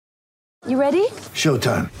You ready?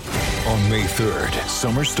 Showtime. On May 3rd,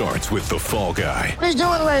 summer starts with The Fall Guy. Let's do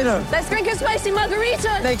it later. Let's drink a spicy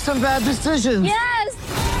margarita. Make some bad decisions. Yes.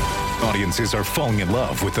 Audiences are falling in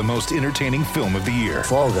love with the most entertaining film of the year.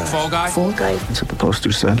 Fall Guy. Fall Guy? Fall guy. That's what the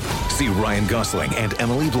poster said. See Ryan Gosling and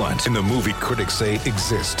Emily Blunt in the movie critics say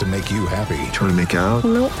exists to make you happy. Trying to make it out?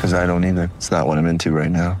 Nope. Because I don't either. It's not what I'm into right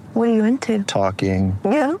now. What are you into? Talking.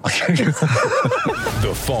 Yeah.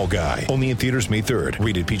 The Fall Guy. Only in theaters May 3rd.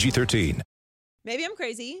 Rated PG-13. Maybe I'm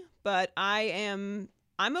crazy, but I'm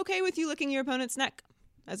okay with you licking your opponent's neck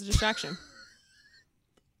as a distraction.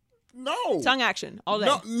 No. Tongue action all day.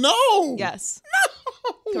 No. Yes.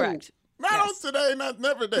 No. Correct. Not Yes. on today, not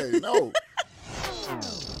never day. No.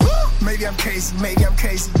 Maybe I'm crazy, maybe I'm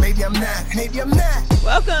crazy, maybe I'm not, maybe I'm not.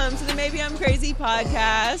 Welcome to the Maybe I'm Crazy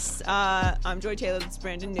podcast. I'm Joy Taylor. That's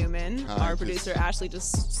Brandon Newman. Hi, Our producer Ashley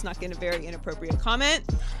just snuck in a very inappropriate comment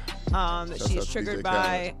that she is out to triggered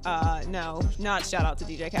DJ by. No, not shout out to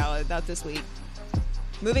DJ Khaled. Not this week.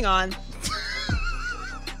 Moving on.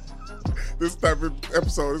 This type of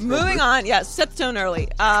episode is Moving on. Yes, set the tone early.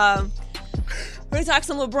 We're going to talk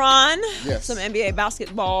some LeBron, Yes. some NBA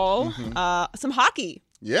basketball, some hockey.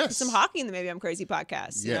 Yes. Some hockey in the Maybe I'm Crazy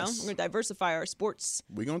podcast. You know, Yes. we're going to diversify our sports.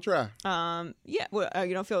 We gonna try. Yeah. Well,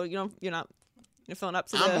 you're not feeling up to I'm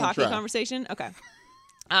the gonna hockey try. conversation. Okay.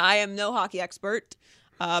 I am no hockey expert,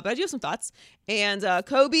 but I do have some thoughts. And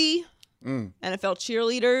Kobe, NFL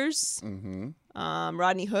cheerleaders.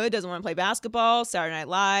 Rodney Hood doesn't want to play basketball. Saturday Night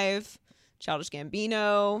Live, Childish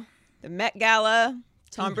Gambino, the Met Gala.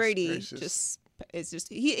 Tom Brady gracious.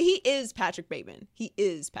 he is Patrick Bateman. He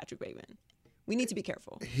is Patrick Bateman. We need to be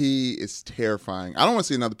careful. He is terrifying. I don't want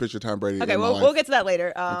to see another picture of Tom Brady. Okay, in my well, life. we'll get to that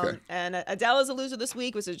later. Okay. And Adele is a loser this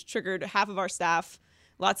week, which has triggered half of our staff.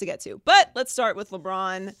 Lots to get to. But let's start with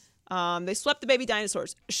LeBron. They swept the baby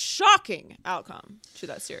dinosaurs. Shocking outcome to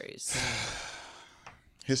that series.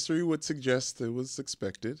 History would suggest it was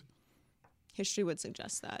expected. History would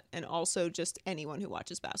suggest that. And also just anyone who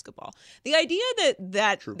watches basketball. The idea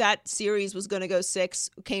that series was going to go 6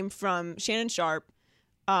 came from Shannon Sharp,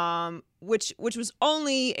 which was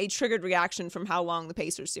only a triggered reaction from how long the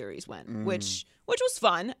Pacers series went, which was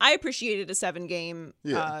fun. I appreciated a 7-game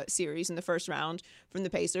series in the first round from the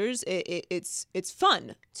Pacers. It's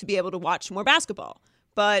fun to be able to watch more basketball,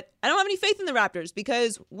 but I don't have any faith in the Raptors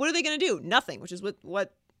because what are they going to do? Nothing, which is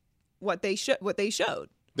what they showed.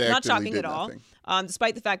 They Not actively shocking did at all, nothing.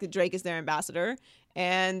 despite the fact that Drake is their ambassador,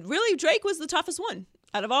 and really Drake was the toughest one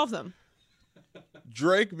out of all of them.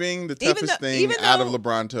 Drake being the Even toughest though- thing even out of though-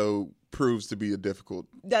 LeBronto proves to be a difficult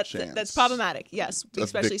chance. That's problematic, yes, of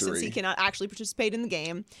especially since victory. he cannot actually participate in the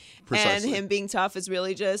game. Precisely. And him being tough is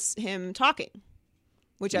really just him talking,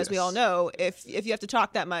 which, as we Yes. all know, if you have to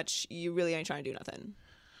talk that much, you really ain't trying to do nothing.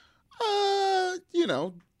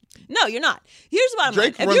 No, you're not. Here's what I'm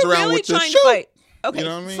Drake like. If runs you're around really with the trying shoot. to fight, okay, You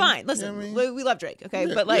know what I mean? fine. Listen, You know what I mean? we love Drake, okay,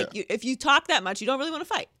 Yeah, but like, yeah. if you talk that much, you don't really want to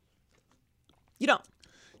fight. You don't.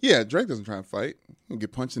 Yeah, Drake doesn't try and fight. He'll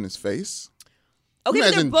get punched in his face. Okay, but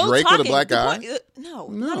they're Imagine both Drake with a talking. black The eye? point- no,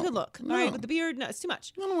 not a good look. No. All right, with the beard, no, it's too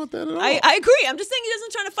much. I don't want that at all. I agree. I'm just saying he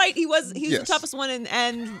doesn't trying to fight. He was Yes. the toughest one,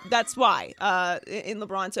 and that's why in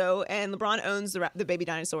LeBronto, and LeBron owns the baby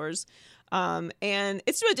dinosaurs, and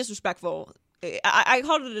it's really disrespectful. I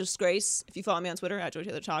called it a disgrace. If you follow me on Twitter at Joy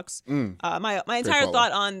Taylor Talks, my entire follow.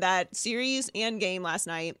 thought on that series and game last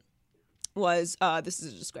night was this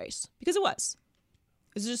is a disgrace because it was.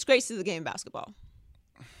 It's a disgrace to the game of basketball.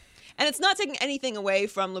 And it's not taking anything away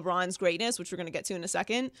from LeBron's greatness, which we're going to get to in a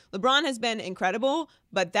second. LeBron has been incredible,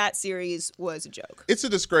 but that series was a joke. It's a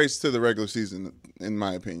disgrace to the regular season, in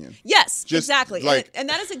my opinion. Yes, Just exactly. like- And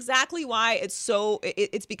that is exactly why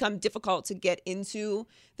it's become difficult to get into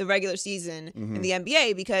the regular season in the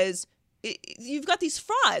NBA because you've got these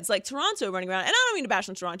frauds like Toronto running around. And I don't mean to bash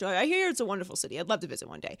on Toronto. I hear it's a wonderful city. I'd love to visit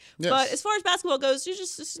one day. Yes. But as far as basketball goes,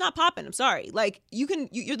 it's just not popping. I'm sorry. Like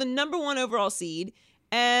you're the number 1 overall seed.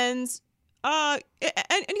 And you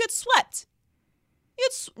got swept.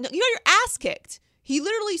 You got your ass kicked. He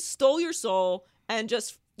literally stole your soul and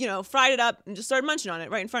just, fried it up and just started munching on it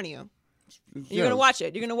right in front of you. You're gonna watch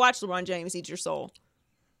it. You're gonna watch LeBron James eat your soul,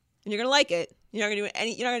 and you're gonna like it. You're not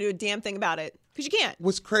gonna do a damn thing about it because you can't.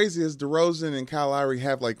 What's crazy is DeRozan and Kyle Lowry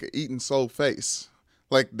have like an eaten soul face.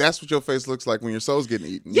 Like that's what your face looks like when your soul's getting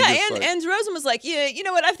eaten. Yeah, and DeRozan was like, yeah, you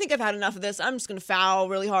know what? I think I've had enough of this. I'm just gonna foul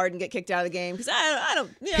really hard and get kicked out of the game because I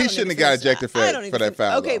don't. He shouldn't have got ejected for that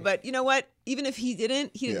foul. Okay, though. but you know what? Even if he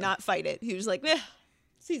didn't, he did Yeah. not fight it. He was like,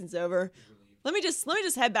 season's over. Let me just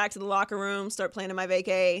head back to the locker room, start planning my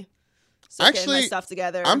vacay, start getting my stuff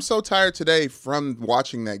together. I'm so tired today from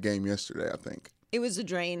watching that game yesterday. I think It was a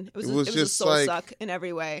drain. It was a just soul like, suck in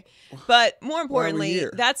every way. But more importantly,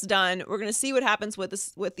 here? that's done. We're gonna see what happens with the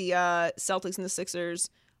Celtics and the Sixers.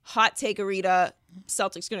 Hot take, Arita.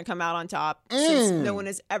 Celtics going to come out on top since no one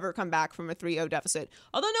has ever come back from a 3-0 deficit.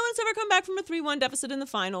 Although no one's ever come back from a 3-1 deficit in the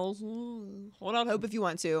finals. Hold out hope if you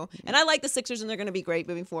want to. And I like the Sixers, and they're going to be great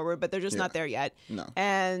moving forward, but they're just not there yet. No.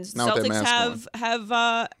 And Not with that Celtics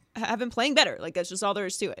mask have been playing better. Like, that's just all there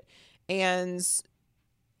is to it. And so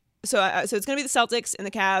it's going to be the Celtics and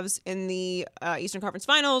the Cavs in the Eastern Conference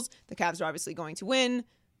Finals. The Cavs are obviously going to win.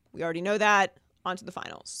 We already know that. On to the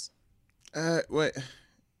finals. Wait.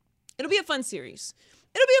 It'll be a fun series.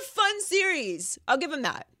 I'll give him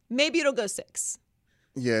that. Maybe it'll go 6.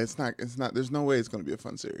 Yeah, it's not. There's no way it's going to be a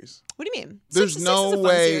fun series. What do you mean? There's Six no is a fun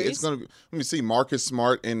way series. it's going to be. Let me see Marcus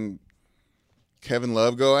Smart and Kevin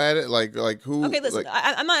Love go at it. Like who? Okay, listen. Like,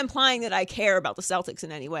 I'm not implying that I care about the Celtics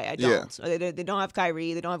in any way. I don't. Yeah. They don't have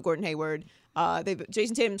Kyrie. They don't have Gordon Hayward.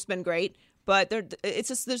 Jason Tatum's been great, but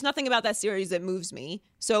there's nothing about that series that moves me.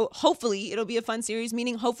 So hopefully it'll be a fun series.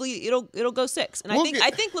 Meaning hopefully it'll go 6. And I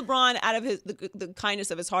think LeBron, out of the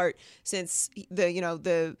kindness of his heart, since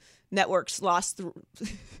the networks lost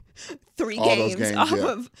 3 games off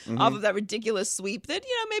of that ridiculous sweep, that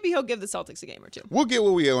maybe he'll give the Celtics a game or 2. We'll get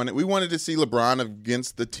what we owe in it. We wanted to see LeBron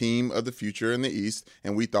against the team of the future in the East,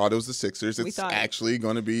 and we thought it was the Sixers. It's actually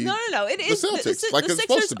going to be no. It is the Celtics. The it's supposed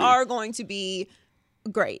Sixers to be. are going to be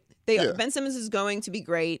great. Ben Simmons is going to be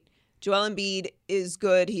great. Joel Embiid is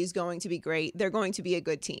good. He's going to be great. They're going to be a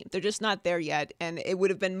good team. They're just not there yet. And it would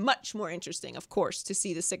have been much more interesting, of course, to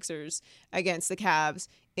see the Sixers against the Cavs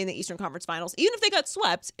in the Eastern Conference Finals. Even if they got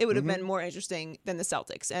swept, it would have been more interesting than the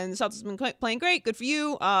Celtics. And the Celtics have been playing great. Good for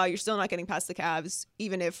you. You're still not getting past the Cavs,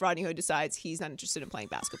 even if Rodney Hood decides he's not interested in playing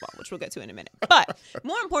basketball, which we'll get to in a minute. But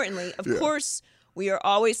more importantly, of course, we are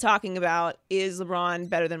always talking about, is LeBron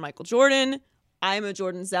better than Michael Jordan? I'm a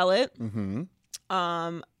Jordan zealot.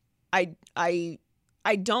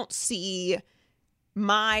 I don't see,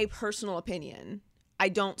 my personal opinion, I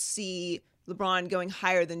don't see LeBron going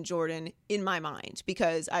higher than Jordan in my mind,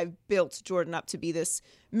 because I've built Jordan up to be this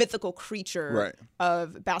mythical creature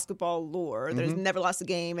of basketball lore that has never lost a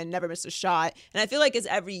game and never missed a shot. And I feel like as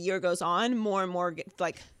every year goes on, more and more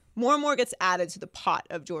gets added to the pot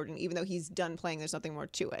of Jordan, even though he's done playing. There's nothing more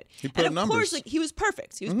to it. And of course, he was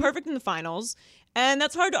perfect. He was perfect in the finals, and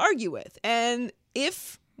that's hard to argue with. And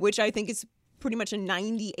which I think is pretty much a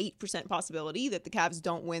 98% possibility, that the Cavs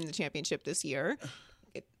don't win the championship this year.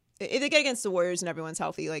 If they get against the Warriors and everyone's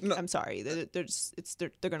healthy, I'm sorry, they're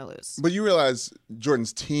going to lose. But you realize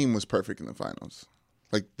Jordan's team was perfect in the finals.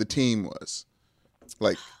 Like, the team was.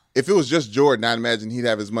 Like, if it was just Jordan, I'd imagine he'd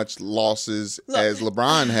have as much losses as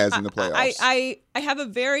LeBron has in the playoffs. I have a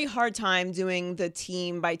very hard time doing the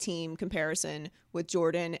team-by-team comparison with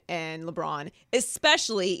Jordan and LeBron,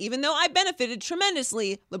 especially, even though I benefited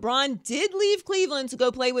tremendously, LeBron did leave Cleveland to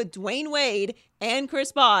go play with Dwayne Wade and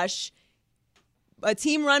Chris Bosh, a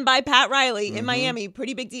team run by Pat Riley in Miami.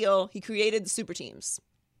 Pretty big deal. He created the super teams.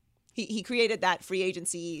 He created that free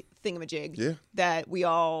agency thingamajig that we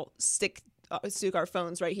all stick our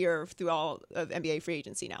phones right here through all of NBA free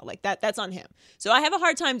agency now. Like, that's on him. So I have a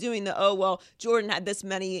hard time doing Jordan had this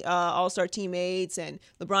many all-star teammates and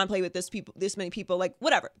LeBron played with this many people. Like,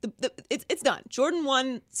 whatever. It's done. Jordan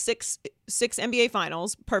won six NBA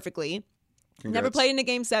finals perfectly. Congrats. Never played in a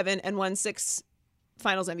game 7 and won 6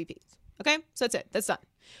 finals MVPs. Okay? So that's it. That's done.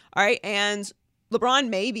 All right. And LeBron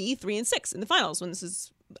may be 3-6 in the finals when this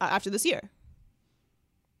is after this year.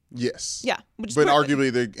 Yes. Yeah. But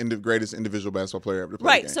arguably the greatest individual basketball player ever to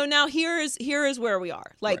play the game. So now here is where we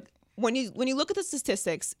are. Like, when you look at the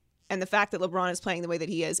statistics and the fact that LeBron is playing the way that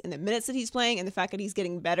he is and the minutes that he's playing and the fact that he's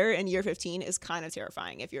getting better in year 15 is kind of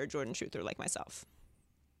terrifying if you're a Jordan truther like myself.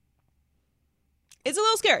 It's a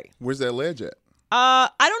little scary. Where's that ledge at? I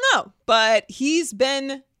don't know, but he's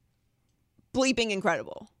been bleeping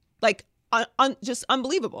incredible. Like, just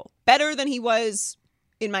unbelievable. Better than he was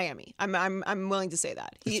in Miami. I'm willing to say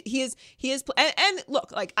that. He is and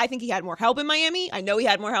look, like, I think he had more help in Miami. I know he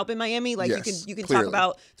had more help in Miami. Like, you can talk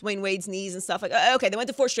about Dwayne Wade's knees and stuff. Like, okay, they went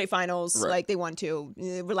to 4 straight finals. Like, they won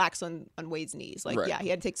 2. Relax on Wade's knees. Like, he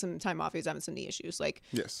had to take some time off. He was having some knee issues. Like,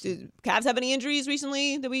 did Cavs have any injuries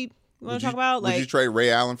recently that we want to talk about? Like, would you trade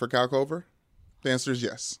Ray Allen for Kyle Korver? The answer is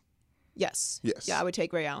yes. Yes. Yeah, I would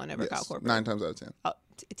take Ray Allen over Kyle Korver. 9 times out of 10.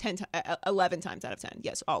 11 times out of 10.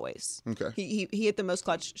 Yes, always. Okay. He hit the most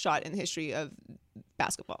clutch shot in the history of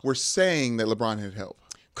basketball. We're saying that LeBron had help.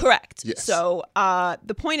 Correct. Yes. So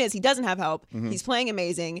the point is, he doesn't have help. He's playing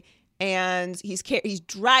amazing, and he's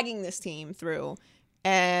dragging this team through,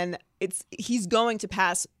 and he's going to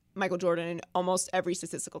pass Michael Jordan in almost every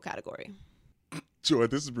statistical category. Joy,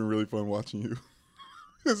 this has been really fun watching you.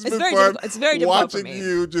 It's been very fun difficult. It's very difficult for watching me.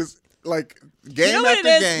 you just like game You know what after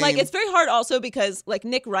it is? game. Like, it's very hard also because, like,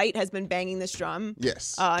 Nick Wright has been banging this drum.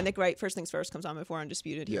 Yes. Nick Wright, First Things First, comes on before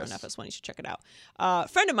Undisputed here Yes. on FS1. You should check it out.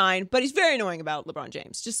 Friend of mine, but he's very annoying about LeBron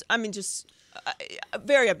James.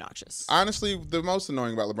 Very obnoxious. Honestly, the most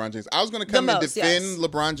annoying about LeBron James, I was going to come and most, defend yes.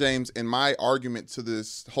 LeBron James, and my argument to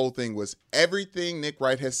this whole thing was everything Nick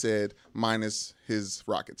Wright has said minus his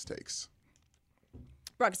Rockets takes.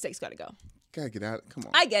 Rockets takes got to go. Gotta get out. Come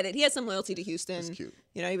on. I get it. He has some loyalty to Houston. That's cute.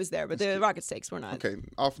 You know, he was there, but the Rockets takes were not. Okay,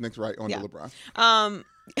 off Nick Wright, on Yeah. to LeBron.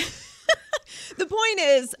 The point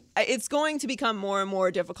is, it's going to become more and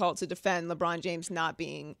more difficult to defend LeBron James not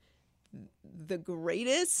being the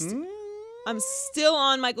greatest. I'm still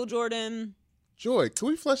on Michael Jordan. Joy, can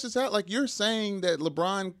we flesh this out? Like, you're saying that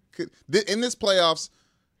LeBron could, in this playoffs,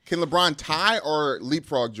 can LeBron tie or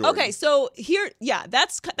leapfrog Jordan? Okay, so here,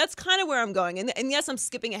 that's kind of where I'm going. And yes, I'm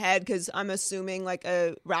skipping ahead because I'm assuming, like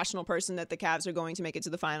a rational person, that the Cavs are going to make it to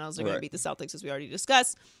the finals. They're going to Right. beat the Celtics, as we already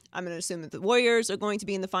discussed. I'm going to assume that the Warriors are going to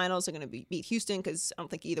be in the finals. They're going to beat Houston because I don't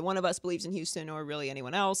think either one of us believes in Houston or really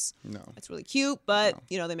anyone else. No. It's really cute, but,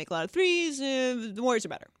 you know, they make a lot of threes. The Warriors are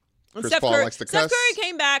better. And Chris Paul likes to Steph cuss. Curry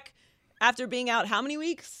came back after being out how many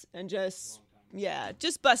weeks? And just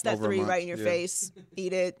bust that Over a three month, right in your yeah. face.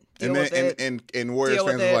 Eat it. Deal And with it. then and Warriors Deal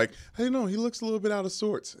with fans are it. like, hey, no, he looks a little bit out of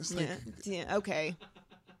sorts. It's like, Okay.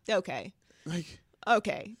 like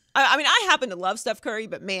Okay. I mean, I happen to love Steph Curry,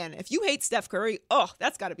 but man, if you hate Steph Curry,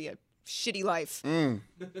 that's got to be a shitty life.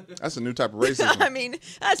 that's a new type of racism. I mean,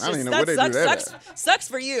 that's I don't just even know where they do that sucks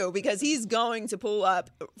for you because he's going to pull up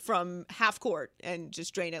from half court and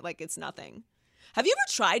just drain it like it's nothing. Have you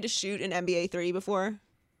ever tried to shoot an NBA 3 before?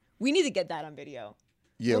 We need to get that on video.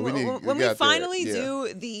 Yeah, when we got finally that, yeah.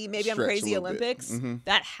 do the Maybe I'm Stretch a Crazy little bit. Olympics, Mm-hmm.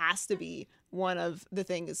 that has to be one of the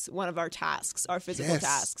things, one of our tasks, our physical Yes.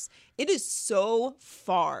 tasks. It is so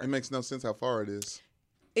far. It makes no sense how far it is.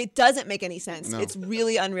 It doesn't make any sense. No. It's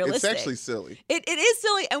really unrealistic. It's actually silly. It is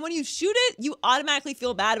silly. And when you shoot it, you automatically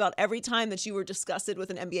feel bad about every time that you were disgusted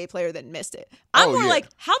with an NBA player that missed it. I'm Oh, more yeah. like,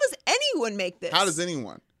 how does anyone make this? How does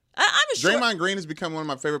anyone? I'm a sure. Draymond Green has become one of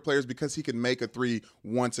my favorite players because he can make a three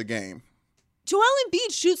once a game. Joel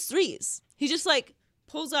Embiid shoots threes. He just like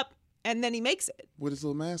pulls up and then he makes it. With his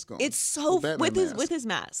little mask on. It's so Batman with his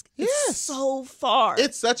mask. Yes. It's so far.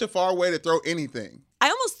 It's such a far way to throw anything. I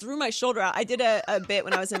almost threw my shoulder out. I did a bit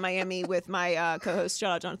when I was in Miami with my co-host,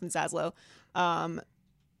 shout out Jonathan Zaslow,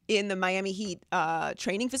 in the Miami Heat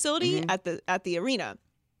training facility at the arena.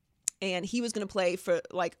 And he was going to play for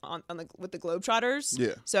like with the Globetrotters.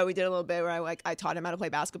 Yeah. So we did a little bit where I taught him how to play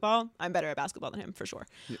basketball. I'm better at basketball than him for sure.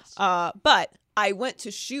 Yes. But I went to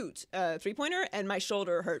shoot a 3-pointer and my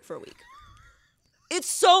shoulder hurt for a week. It's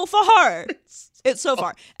so far. It's so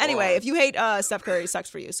far. Anyway, if you hate Steph Curry, sucks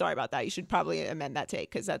for you. Sorry about that. You should probably amend that take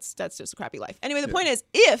because that's just a crappy life. Anyway, the point is,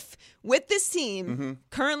 if with this team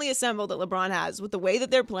currently assembled that LeBron has, with the way that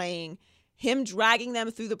they're playing, him dragging them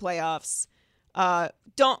through the playoffs,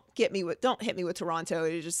 don't hit me with Toronto.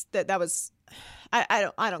 It just that was I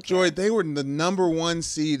don't care. Joy, they were the number one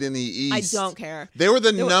seed in the East. I don't care. They were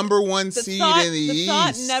the number one seed in the East. The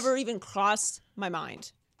thought never even crossed my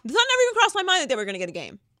mind. The thought never even crossed my mind that they were going to get a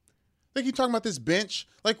game. Like, you talking about this bench?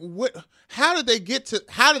 Like, what? How did they get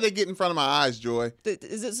in front of my eyes, Joy?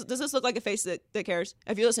 Does this look like a face that cares?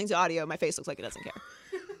 If you're listening to audio, my face looks like it doesn't care.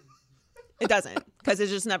 It doesn't, because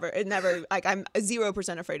it never, like, I'm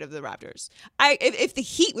 0% afraid of the Raptors. If the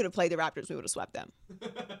Heat would have played the Raptors, we would have swept them.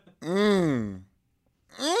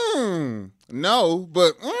 No,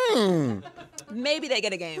 but Maybe they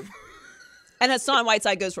get a game. And Hassan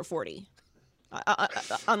Whiteside goes for 40.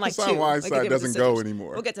 Unlike Hassan two. Whiteside Like, doesn't go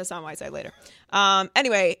anymore. We'll get to Hassan Whiteside later.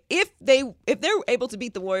 Anyway, if they're able to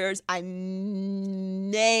beat the Warriors, I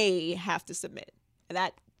may have to submit.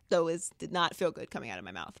 That though did not feel good coming out of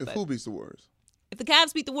my mouth. if But who beats the Warriors? if the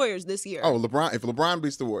Cavs beat the Warriors this year, Oh, LeBron. If LeBron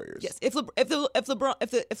beats the Warriors, yes. If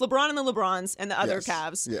LeBron and the LeBrons and the other Yes,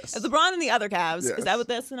 Cavs, yes. if LeBron and the other Cavs, Yes. is that what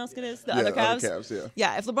this announcement is? The Yeah, other Cavs,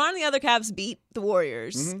 yeah. If LeBron and the other Cavs beat the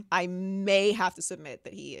Warriors, Mm-hmm. I may have to submit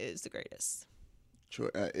that he is the greatest.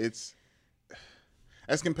 It's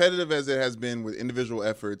as competitive as it has been with individual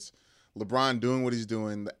efforts. LeBron doing what he's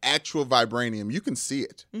doing, the actual vibranium, you can see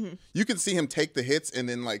it. Mm-hmm. You can see him take the hits and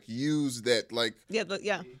then like use that like Yeah.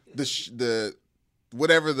 the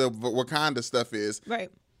whatever the Wakanda stuff is, Right.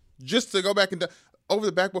 just to go back and over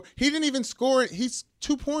the backboard. He didn't even score. He's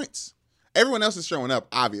 2 points. Everyone else is showing up,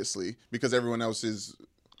 obviously, because everyone else is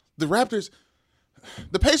the Raptors.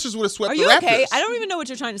 The Pacers would have swept Are the you Raptors. okay? I don't even know what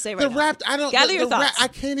you're trying to say right now. I don't. Gather the, your the Ra- thoughts. I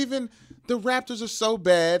can't even. The Raptors are so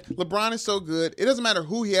bad. LeBron is so good. It doesn't matter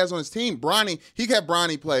who he has on his team. He had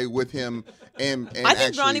Bronny play with him, and I think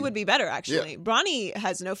actually, Bronny would be better. Actually, Yeah. Bronny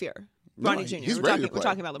has no fear. Bronny Jr. He's We're ready talking, to play. we're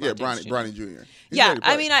talking about LeBron. Yeah, James Bronny Jr. He's Yeah, ready to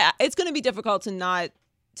play. I mean, it's going to be difficult to not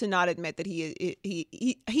admit that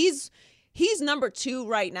he's number 2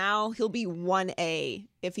 right now. He'll be 1A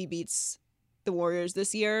if he beats the Warriors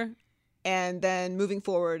this year, and then moving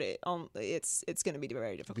forward, it's going to be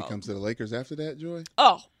very If he difficult. comes to the Lakers after that, Joy.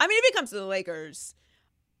 Oh, I mean, if it comes to the Lakers,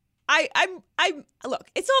 I'm look.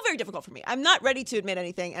 It's all very difficult for me. I'm not ready to admit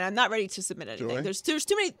anything, and I'm not ready to submit anything. Joy? There's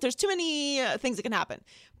too many things that can happen.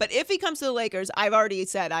 But if he comes to the Lakers, I've already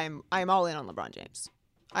said I'm all in on LeBron James.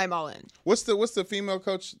 I'm all in. What's the female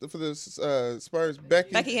coach for the Spurs?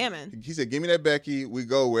 Becky Hammond. He said, "Give me that Becky. We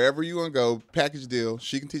go wherever you want to go. Package deal.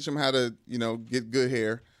 She can teach them how to, get good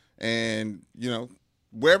hair, and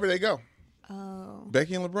wherever they go. Oh,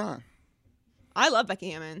 Becky and LeBron. I love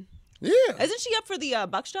Becky Hammond. Yeah, Isn't she up for the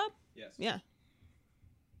Bucks job? Yes. Yeah.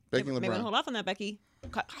 Becky and Maybe LeBron. hold off on that, Becky.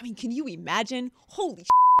 I mean, can you imagine? Holy shit.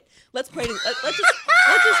 Let's pray to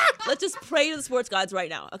let's just pray to the sports gods right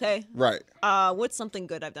now, okay? Right. What's something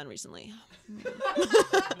good I've done recently?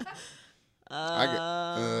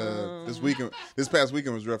 This past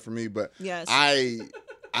weekend was rough for me, but Yes. I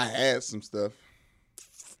had some stuff.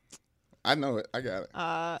 I know it. I got it.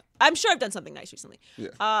 I'm sure I've done something nice recently.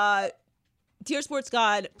 Yeah. Dear sports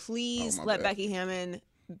god, please Oh, my let bad. Becky Hammond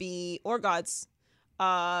be, or gods,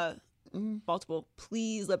 multiple.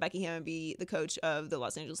 Please let Becky Hammond be the coach of the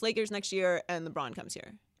Los Angeles Lakers next year, and LeBron comes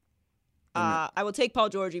here. I will take Paul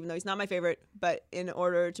George, even though he's not my favorite. But in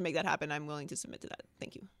order to make that happen, I'm willing to submit to that.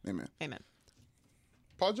 Thank you. Amen. Amen.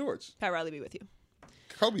 Paul George. Pat Riley be with you.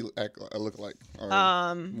 Kobe look like.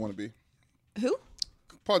 Want to be. Who?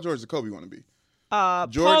 Paul George is the Kobe want to be. Paul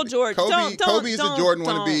George. Kobe is the Jordan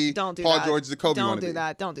wannabe. Don't do Paul that. George is the Kobe Don't wannabe. do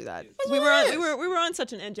that. Don't do that. That's We what it were on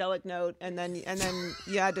such an angelic note, and then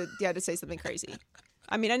you had to say something crazy.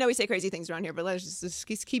 I mean, I know we say crazy things around here, but let's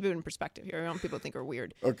just keep it in perspective here. I don't want people to think we're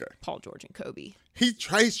weird. Okay. Paul George and Kobe. He's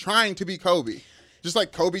trying to be Kobe, just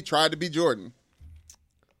like Kobe tried to be Jordan.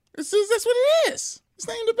 That's what it is. It's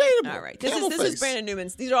not even debatable. All right. This is Brandon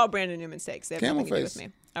Newman's. These are all Brandon Newman's takes. They have Camel nothing to do with face.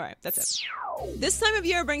 me. All right. That's it. This time of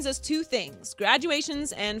year brings us 2 things: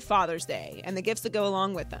 graduations and Father's Day, and the gifts that go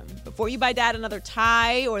along with them. Before you buy Dad another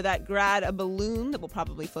tie or that grad a balloon that will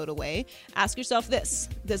probably float away, ask yourself this: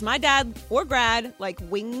 does my dad or grad like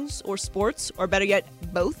wings or sports, or better yet,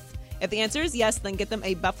 both? If the answer is yes, then get them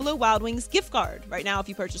a Buffalo Wild Wings gift card. Right now, if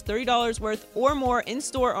you purchase $30 worth or more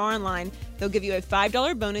in-store or online, they'll give you a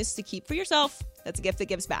 $5 bonus to keep for yourself. That's a gift that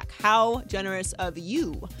gives back. How generous of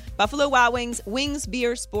you. Buffalo Wild Wings, wings,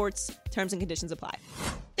 beer, sports. Terms and conditions apply.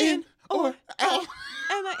 In or out.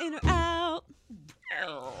 Am I in or out?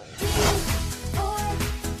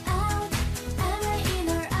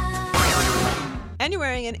 And you're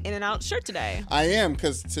wearing an In and Out shirt today. I am,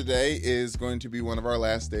 because today is going to be one of our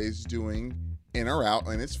last days doing in or out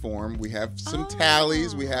in its form. We have some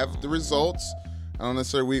tallies. We have the results. I don't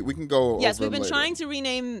necessarily, we can go Yes, over we've been them later. trying to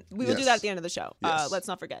rename. We will do Yes. that at the end of the show. Yes. Let's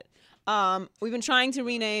not forget. We've been trying to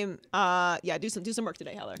rename. Do some work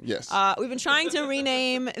today, Heller. Yes. We've been trying to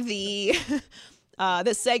rename the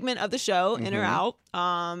this segment of the show, In or Out.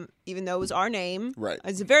 Even though it was our name. Right.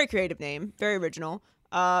 It's a very creative name, very original.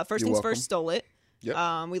 First You're Things welcome. First stole it.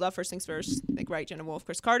 Yep. We love First Things First. Nick Wright, Jenna Wolf,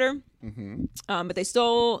 Chris Carter. But they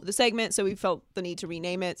stole the segment, so we felt the need to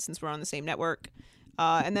rename it since we're on the same network.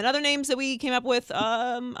 And then other names that we came up with,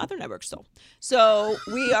 other networks stole. So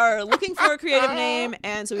we are looking for a creative name,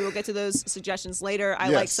 and so we will get to those suggestions later. I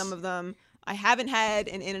like Yes. some of them. I haven't had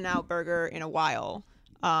an In-N-Out burger in a while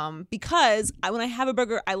because when I have a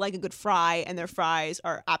burger, I like a good fry, and their fries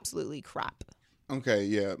are absolutely crap. Okay,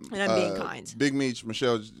 yeah. And I'm being kind. Big Meech,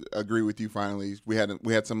 Michelle, agree with you finally. We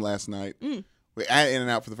had some last night. Mm. I had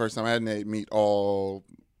In-N-Out for the first time. I hadn't ate meat all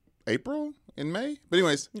April in May. But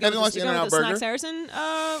anyways, I didn't like the In-N-Out the burger. Snacks Harrison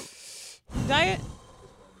diet?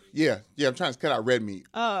 Yeah, I'm trying to cut out red meat.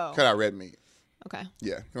 Oh. Cut out red meat. Okay.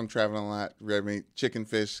 Yeah, I'm traveling a lot. Red meat, chicken,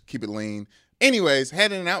 fish, keep it lean. Anyways,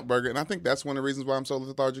 had an In-N-Out burger, and I think that's one of the reasons why I'm so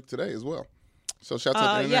lethargic today as well. So shout out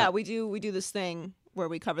to In-N-Out. Yeah, we do this thing where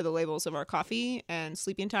we cover the labels of our coffee and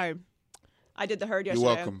sleepy and tired. I did the herd yesterday.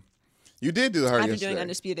 You're welcome. You did do the hard After yesterday. doing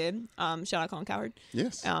Undisputed. Shout out Colin Cowherd.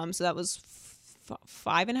 Yes. So that was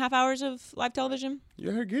 5.5 hours of live television.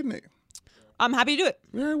 You're here getting it. I'm happy to do it.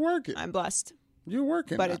 You're here working. I'm blessed. You're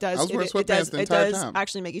working. But it does. I was wearing it sweatpants does. the It entire does time.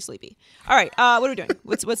 actually make you sleepy. All right. What are we doing?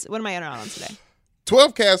 What am I in or out on today?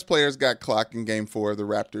 12 Cavs players got clocked in Game 4 of the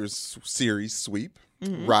Raptors series sweep.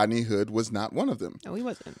 Mm-hmm. Rodney Hood was not one of them. No, he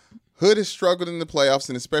wasn't. Hood has struggled in the playoffs,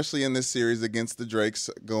 and especially in this series against the Drakes,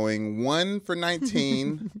 going 1 for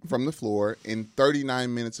 19 from the floor in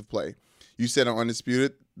 39 minutes of play. You said on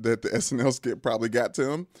Undisputed that the SNL skit probably got to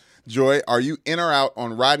him. Joy, are you in or out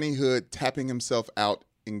on Rodney Hood tapping himself out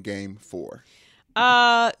in Game 4?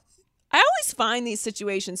 I always find these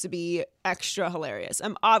situations to be extra hilarious.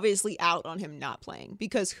 I'm obviously out on him not playing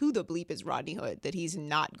because who the bleep is Rodney Hood that he's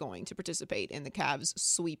not going to participate in the Cavs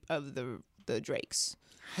sweep of the Drakes?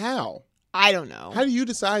 How? I don't know. How do you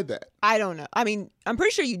decide that? I don't know. I mean, I'm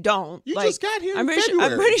pretty sure you don't. You just got here in I'm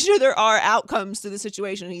February. pretty sure there are outcomes to the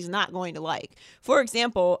situation he's not going to like. For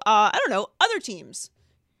example, I don't know, other teams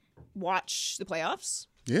watch the playoffs.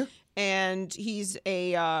 Yeah. And he's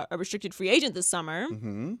a restricted free agent this summer.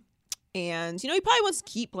 Mm-hmm. And, he probably wants to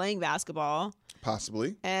keep playing basketball.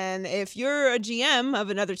 Possibly. And if you're a GM of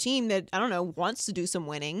another team that, I don't know, wants to do some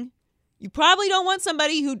winning, you probably don't want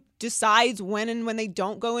somebody who decides when and when they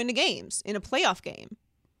don't go into games in a playoff game.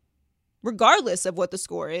 Regardless of what the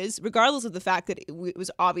score is, regardless of the fact that it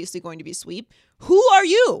was obviously going to be a sweep, who are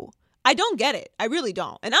you? I don't get it. I really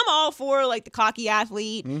don't. And I'm all for like the cocky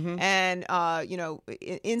athlete and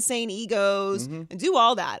insane egos and do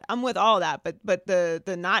all that. I'm with all that. But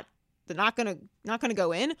the not gonna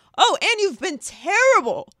go in. Oh, and you've been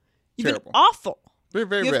terrible. You've been awful. Very,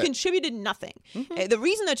 very You've bad. contributed nothing. The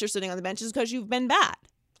reason that you're sitting on the bench is because you've been bad.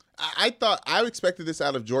 I expected this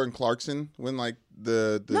out of Jordan Clarkson when like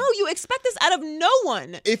the No, you expect this out of no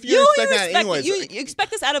one. If you're expecting that anyways, you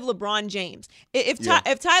expect this out of LeBron James. If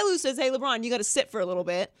Ty Lue says, "Hey, LeBron, you got to sit for a little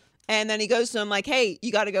bit," and then he goes to him like, "Hey,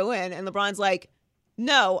 you got to go in," and LeBron's like,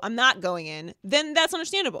 "No, I'm not going in," then that's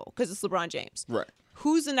understandable because it's LeBron James. Right.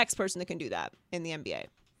 Who's the next person that can do that in the NBA?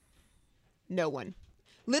 No one.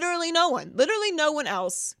 Literally no one. Literally no one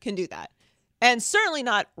else can do that. And certainly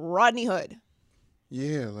not Rodney Hood.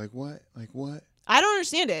 Yeah, like what? Like what? I don't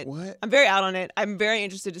understand it. What? I'm very out on it. I'm very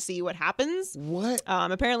interested to see what happens. What?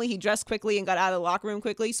 Apparently he dressed quickly and got out of the locker room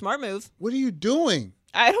quickly. Smart move. What are you doing?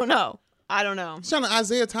 I don't know. It's not an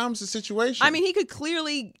Isaiah Thomas situation. I mean, he could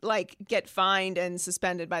clearly get fined and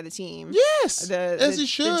suspended by the team. Yes, as he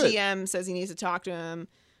should. The GM says he needs to talk to him,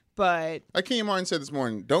 but like Kenyon Martin said this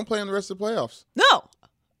morning, don't play in the rest of the playoffs. No.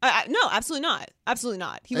 No, absolutely not. Absolutely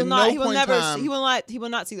not. He will not. He will never. He will not. He will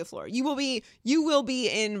not see the floor. You will be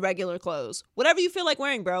in regular clothes, whatever you feel like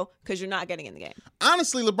wearing, bro, because you're not getting in the game.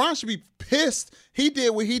 Honestly, LeBron should be pissed. He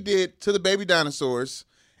did what he did to the baby dinosaurs,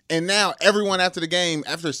 and now everyone after the game,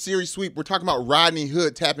 after a series sweep, we're talking about Rodney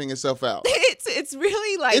Hood tapping himself out. It's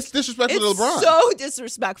really like it's disrespectful to LeBron. So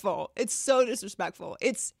disrespectful. It's so disrespectful.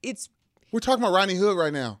 It's. We're talking about Rodney Hood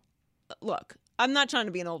right now. Look. I'm not trying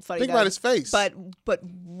to be an old fuddy. Think about his face. But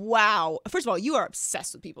wow. First of all, you are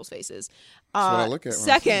obsessed with people's faces. That's what I look at.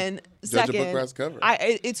 Second, Judge a book by its cover.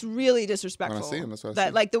 It's really disrespectful. When I see him, that's what I that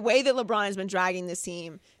see. like the way that LeBron has been dragging this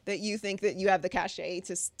team, that you think that you have the cachet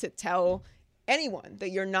to tell anyone that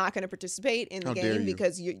you're not going to participate in the How dare game you.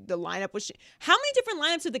 because the lineup was. How many different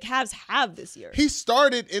lineups did the Cavs have this year? He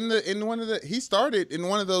started in one of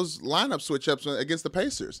those lineup switch ups against the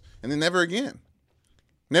Pacers, and then never again.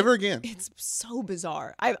 Never again. It's so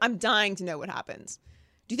bizarre. I'm dying to know what happens.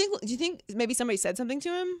 Do you think maybe somebody said something to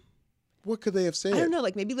him? What could they have said? I don't know.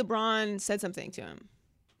 Like maybe LeBron said something to him.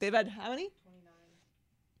 They've had how many?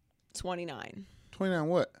 29. 29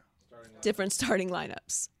 what? Different starting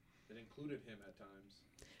lineups. It included him at times.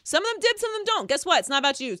 Some of them did, some of them don't. Guess what? It's not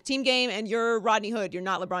about you. It's team game, and you're Rodney Hood. You're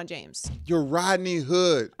not LeBron James. You're Rodney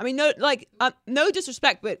Hood. I mean, no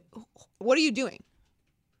disrespect, but what are you doing?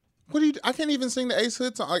 What do you? I can't even sing the Ace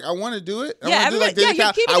Hood song. Like I want to do it. Yeah, I want to do like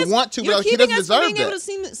you're keeping I us, want to, you're but he keeping doesn't us from deserve being able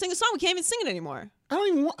that. to sing a song. We can't even sing it anymore. I don't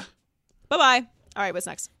even want. Bye-bye. All right, what's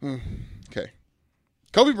next? Okay.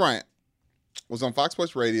 Kobe Bryant was on Fox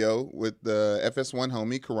Sports Radio with the FS1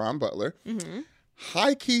 homie Karan Butler. Mm-hmm.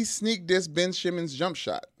 High key sneak diss Ben Simmons jump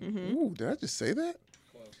shot. Ooh, did I just say that?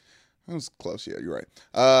 That was close. Yeah, you're right.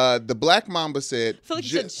 The Black Mamba said. I feel like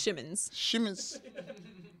you said Shimmons. Shimmons.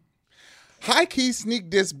 High key sneak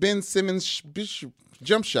diss Ben Simmons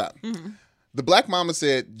jump shot. The Black Mama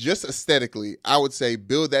said, just aesthetically, I would say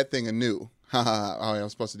build that thing anew. Ha ha. Oh, I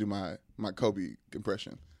was supposed to do my Kobe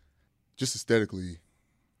impression. Just aesthetically,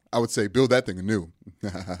 I would say build that thing anew.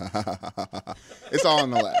 It's all in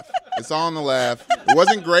the laugh. It's all in the laugh. It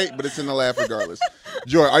wasn't great, but it's in the laugh regardless.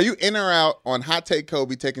 Joy, are you in or out on hot take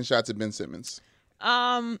Kobe taking shots at Ben Simmons?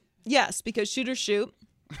 Yes, because shoot or shoot.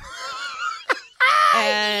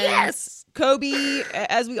 And yes, Kobe,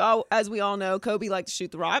 as we all know, Kobe liked to shoot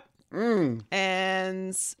the rock.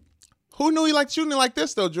 And who knew he liked shooting it like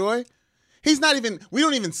this though, Joy? He's not even. We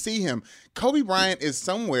don't even see him. Kobe Bryant is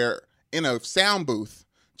somewhere in a sound booth,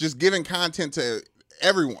 just giving content to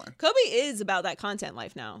everyone. Kobe is about that content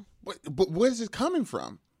life now. But where's it coming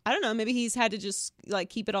from? I don't know. Maybe he's had to just like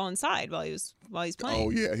keep it all inside while he's playing. Oh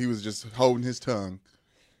yeah, he was just holding his tongue.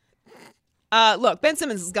 Look, Ben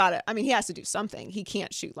Simmons has got it. I mean, he has to do something. He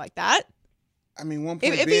can't shoot like that. I mean, 1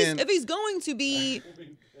 point if he's going to be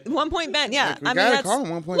 1 point Ben, yeah. Like, we gotta call him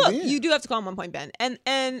 1 point Ben. Look, you do have to call him 1 point Ben,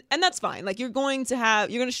 and that's fine. Like you're going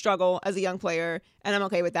to struggle as a young player, and I'm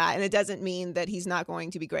okay with that. And it doesn't mean that he's not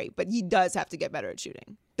going to be great, but he does have to get better at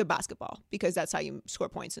shooting the basketball because that's how you score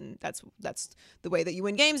points, and that's the way that you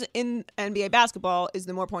win games in NBA basketball. Is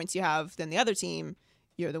the more points you have than the other team,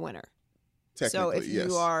 you're the winner. So if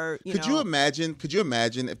you are, could you imagine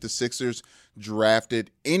if the Sixers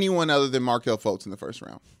drafted anyone other than Markelle Fultz in the first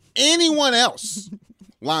round? Anyone else?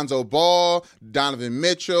 Lonzo Ball, Donovan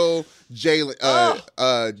Mitchell,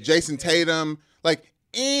 Jason Tatum, like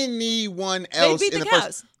anyone else in the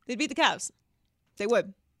first. They'd beat the Cavs. They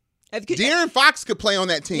would. De'Aaron Fox could play on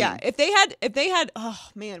that team. Yeah, if they had. Oh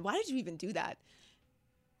man, why did you even do that?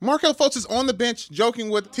 Markelle Fultz is on the bench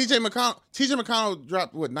joking with T.J. McConnell. T.J. McConnell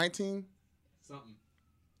dropped 19. Something.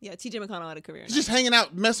 Yeah, T.J. McConnell had a career. He's just hanging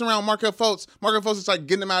out, messing around with Markelle Fultz. Markelle Fultz is like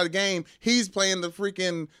getting him out of the game. He's playing the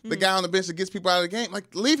guy on the bench that gets people out of the game.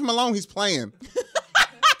 Like, leave him alone. He's playing.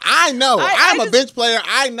 I know. I'm a bench player.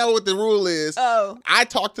 I know what the rule is. Oh. I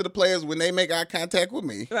talk to the players when they make eye contact with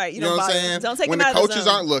me. Right. You know what I'm saying? Don't take when them the out of the coaches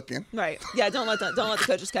zone. aren't looking. Right. Yeah. Don't let the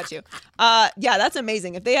coaches catch you. Yeah, that's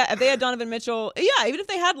amazing. If they had Donovan Mitchell, yeah, even if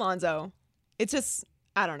they had Lonzo, it's just.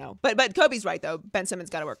 I don't know. But Kobe's right, though. Ben Simmons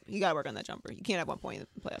got to work. You got to work on that jumper. You can't have 1 point in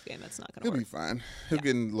the playoff game. That's not going to work. He'll be fine. He'll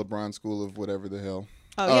get in LeBron school of whatever the hell.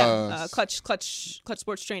 Oh, yeah. Clutch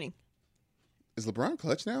sports training. Is LeBron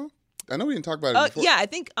clutch now? I know we didn't talk about it before. Yeah, I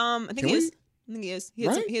think he is. I think he is. He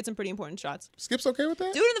Right? had some pretty important shots. Skip's okay with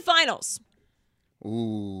that? Do it in the finals.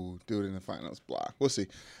 Ooh, do it in the finals. Blah. We'll see.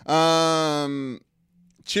 Cheerleading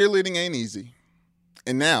ain't easy.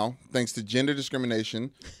 And now, thanks to gender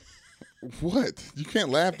discrimination... What? You can't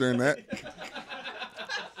laugh during that.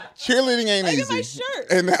 Cheerleading ain't easy. Look at my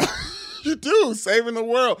shirt. And now you do, saving the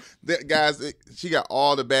world. Guys, she got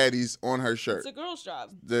all the baddies on her shirt. It's a girl's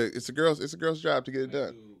job. It's a girl's job to get it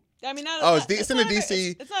done. I mean, it's in the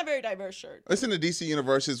DC. It's not a very diverse shirt. It's in the DC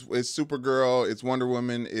universe. It's Supergirl. It's Wonder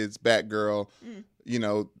Woman. It's Batgirl. You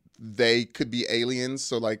know, they could be aliens,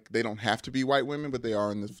 so like they don't have to be white women, but they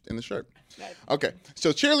are in the shirt. Right. Okay,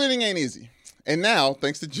 so cheerleading ain't easy. And now,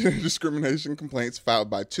 thanks to gender discrimination complaints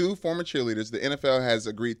filed by 2 former cheerleaders, the NFL has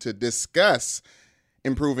agreed to discuss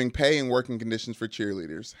improving pay and working conditions for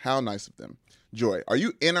cheerleaders. How nice of them. Joy, are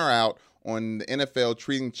you in or out on the NFL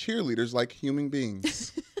treating cheerleaders like human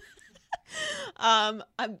beings? I'm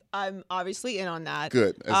obviously in on that.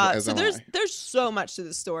 Good. So there's so much to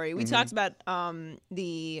this story. We talked about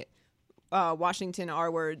the Washington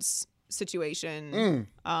R-words situation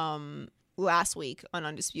last week on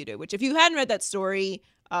Undisputed, which if you hadn't read that story,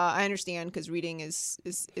 I understand because reading is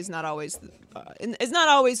not always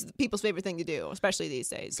people's favorite thing to do, especially these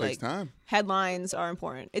days. It takes time. Headlines are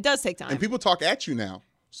important. It does take time. And people talk at you now,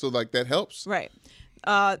 so like that helps. Right.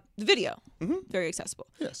 The video, very accessible.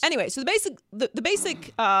 Yes. Anyway, so the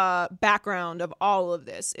basic background of all of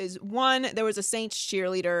this is, one, there was a Saints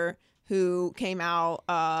cheerleader who came out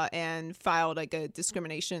and filed like a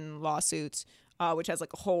discrimination lawsuit, which has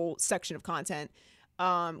like a whole section of content,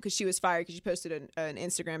 because she was fired because she posted an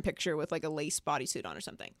Instagram picture with like a lace bodysuit on or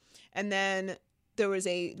something. And then there was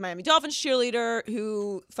a Miami Dolphins cheerleader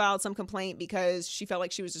who filed some complaint because she felt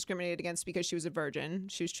like she was discriminated against because she was a virgin.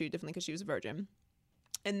 She was treated differently because she was a virgin.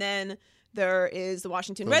 And then there is the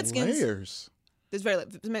Washington Redskins. Layers. There's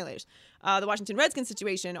many layers. The Washington Redskins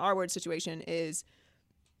situation, R-word situation, is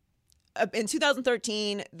in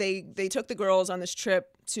 2013, they took the girls on this trip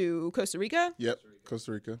to Costa Rica. Yep,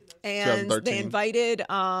 Costa Rica. And they invited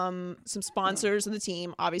some sponsors of the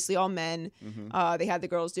team, obviously all men. They had the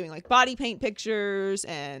girls doing like body paint pictures,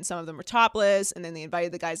 and some of them were topless. And then they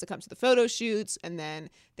invited the guys to come to the photo shoots. And then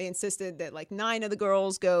they insisted that like 9 of the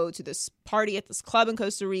girls go to this party at this club in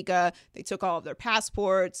Costa Rica. They took all of their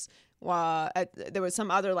passports. There was some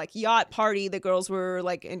other like yacht party the girls were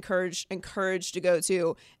like encouraged to go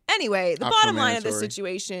to. Anyway, the bottom line of this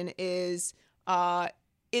situation is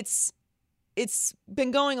it's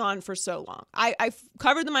been going on for so long. I've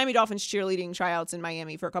covered the Miami Dolphins cheerleading tryouts in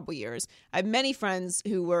Miami for a couple years. I have many friends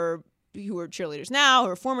who are cheerleaders now, who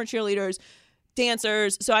are former cheerleaders,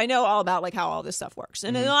 dancers. So I know all about like how all this stuff works.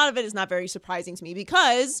 And a lot of it is not very surprising to me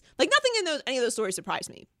because like nothing in any of those stories surprised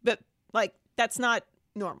me. But like that's not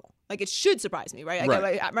normal. Like it should surprise me, right?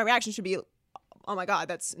 My reaction should be, oh my God,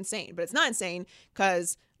 that's insane. But it's not insane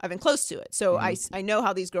because I've been close to it. So I know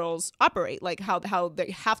how these girls operate, like how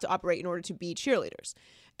they have to operate in order to be cheerleaders.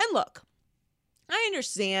 And look, I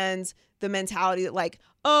understand the mentality that like,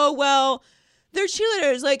 oh, well, they're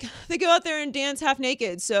cheerleaders. Like they go out there and dance half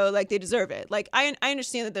naked. So like they deserve it. Like I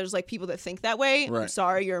understand that there's like people that think that way. Right. I'm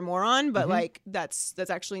sorry, you're a moron, but like that's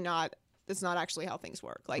actually not. That's not actually how things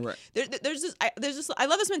work. Like there's this I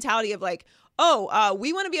love this mentality of like, oh,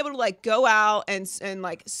 we want to be able to like go out and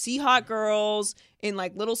like see hot girls in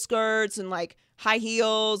like little skirts and like high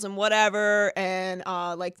heels and whatever, and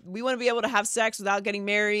like we want to be able to have sex without getting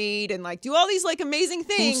married and like do all these like amazing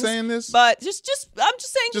things. Who's saying this? But just I'm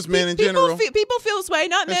just saying, just men in people general. People feel this way,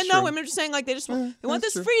 not men, That's not true. women. I'm just saying like they just they want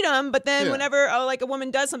this true. freedom, but then Yeah. whenever like a woman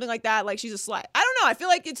does something like that, like she's a slut. I don't know. I feel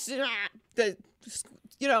like it's the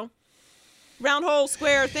round hole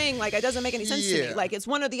square thing. Like it doesn't make any sense to me. Yeah. Like it's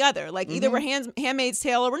one or the other. Like either we're Handmaid's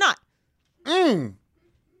Tale or we're not.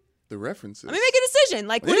 The references. I mean, make a decision.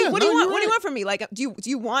 Like, what do you want? you're What do right. you want from me? Like, do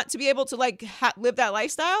you want to be able to like live that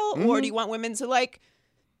lifestyle, or do you want women to like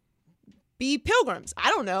be pilgrims?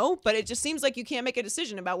 I don't know, but it just seems like you can't make a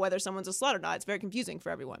decision about whether someone's a slut or not. It's very confusing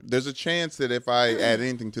for everyone. There's a chance that if I add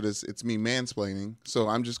anything to this, it's me mansplaining. So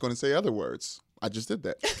I'm just going to say other words. I just did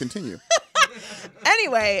that. Continue.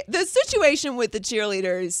 Anyway, the situation with the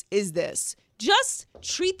cheerleaders is this. Just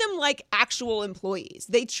treat them like actual employees.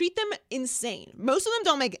 They treat them insane. Most of them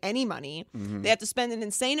don't make any money. They have to spend an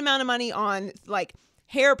insane amount of money on like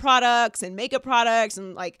hair products and makeup products,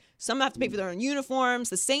 and like some have to pay for their own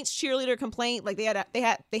uniforms. The Saints cheerleader complaint, like they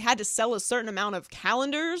had to sell a certain amount of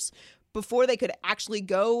calendars before they could actually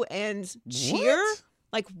go and cheer. What?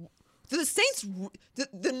 Like the Saints,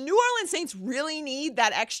 the New Orleans Saints really need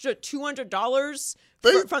that extra $200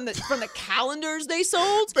 from the calendars they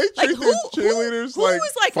sold. They like treat their cheerleaders who like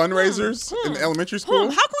is like fundraisers in elementary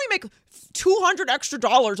school. How can we make $200 extra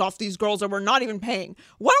off these girls that we're not even paying?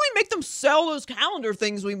 Why don't we make them sell those calendar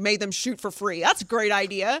things we made them shoot for free? That's a great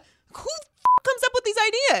idea. Who comes up with these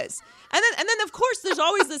ideas? And then of course there's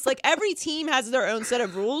always this like every team has their own set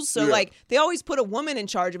of rules. So like they always put a woman in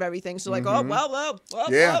charge of everything. So like well,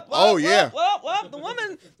 Yeah. the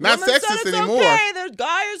woman Not woman said sexist it's anymore. Okay, the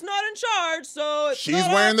guy is not in charge, so it's She's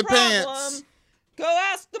not wearing our the problem. pants. Go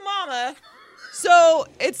ask the mama. So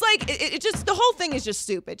it's like it just the whole thing is just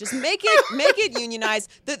stupid. Just make it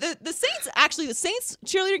unionized. The Saints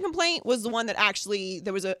cheerleader complaint was the one that actually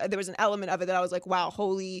there was an element of it that I was like, wow,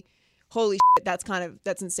 holy shit,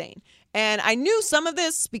 that's insane. And I knew some of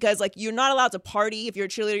this because like you're not allowed to party if you're a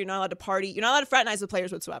cheerleader. You're not allowed to party. You're not allowed to fraternize with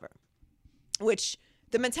players whatsoever. Which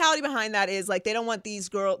the mentality behind that is like they don't want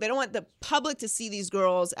the public to see these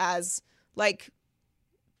girls as like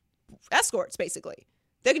escorts, basically.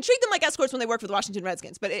 They can treat them like escorts when they work for the Washington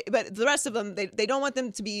Redskins, but the rest of them, they don't want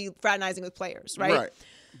them to be fraternizing with players, right? Right.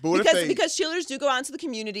 But what because cheerleaders do go out into the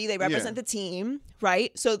community, they represent the team,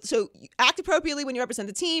 right? So you act appropriately when you represent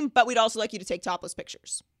the team, but we'd also like you to take topless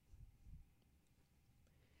pictures.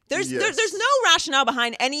 There's no rationale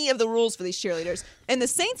behind any of the rules for these cheerleaders. In the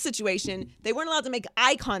Saints situation, they weren't allowed to make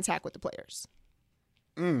eye contact with the players.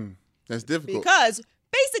 That's difficult. Because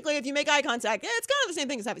basically, if you make eye contact, it's kind of the same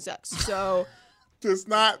thing as having sex. So It's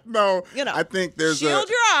not, no. I think there's shield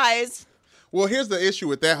your eyes. Well, here's the issue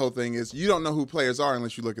with that whole thing is you don't know who players are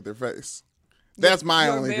unless you look at their face. That's my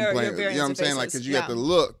only complaint. You know what I'm saying? Like, because you have to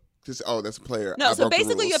look to say, oh, that's a player. No, so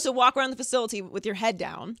basically you have to walk around the facility with your head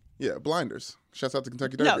down. Yeah, blinders. Shouts out to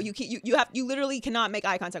Kentucky Derby. No, you literally cannot make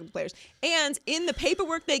eye contact with players. And in the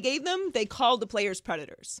paperwork they gave them, they called the players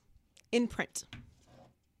predators. In print.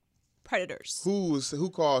 Predators. Who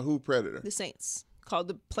called who predator? The Saints called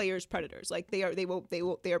the players predators. Like they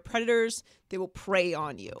are predators. They will prey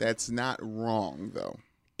on you. That's not wrong though.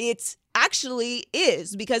 It actually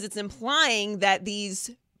is, because it's implying that these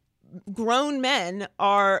grown men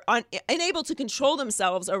are unable to control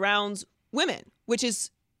themselves around women, which is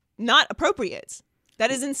not appropriate. That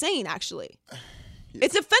is insane, actually. Yeah.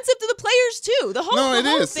 It's offensive to the players too. The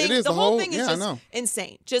whole thing is just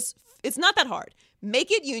insane. It's not that hard.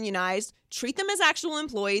 Make it unionized, treat them as actual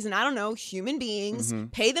employees and, I don't know, human beings,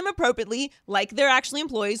 pay them appropriately like they're actually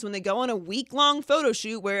employees when they go on a week-long photo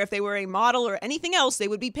shoot where if they were a model or anything else, they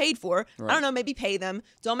would be paid for. Right. I don't know, maybe pay them.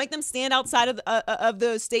 Don't make them stand outside of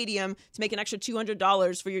the stadium to make an extra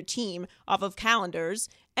 $200 for your team off of calendars.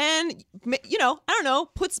 And, you know, I don't know,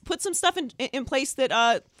 put some stuff in place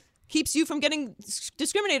that keeps you from getting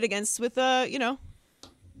discriminated against with,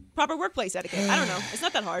 proper workplace etiquette. I don't know. It's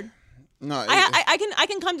not that hard. No, I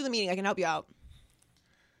can come to the meeting. I can help you out.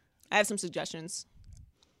 I have some suggestions.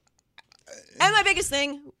 And my biggest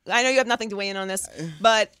thing, I know you have nothing to weigh in on this,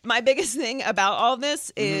 but my biggest thing about all of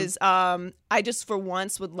this is I just for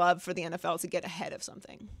once would love for the NFL to get ahead of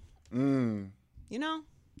something. You know?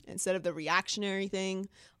 Instead of the reactionary thing,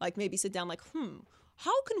 like maybe sit down like,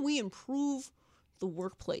 how can we improve the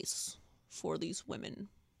workplace for these women?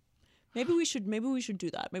 Maybe we should do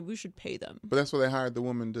that. Maybe we should pay them. But that's why they hired the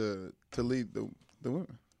woman to lead the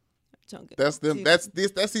women. Don't get That's them. That's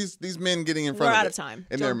these men getting in front of it. We're out of time.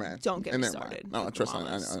 In their mind. Don't get me started. No, trust me.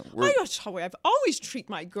 I've always treat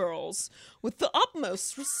my girls with the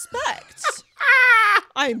utmost respect.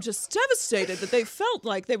 I am just devastated that they felt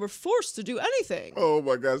like they were forced to do anything. Oh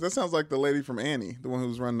my gosh, that sounds like the lady from Annie, the one who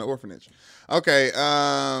was running the orphanage. Okay,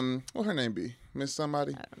 what her name be? Miss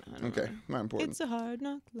somebody? I don't know. Okay, not important. It's a hard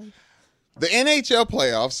knock life. The NHL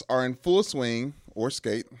playoffs are in full swing, or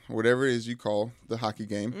skate, whatever it is you call the hockey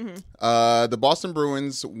game. The Boston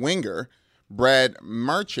Bruins winger, Brad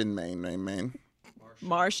Marchand.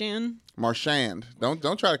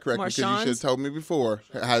 Don't try to correct me because you should have told me before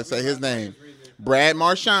how to say his name. Brad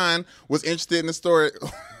Marchand was interested in the story.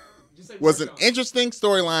 Was an interesting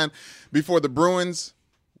storyline before the Bruins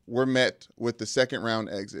were met with the second round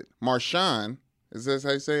exit. Marchand, is this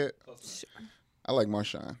how you say it? Sure. I like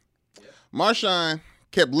Marchand. Yeah. Marchand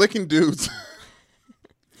kept licking dudes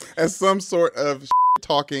as some sort of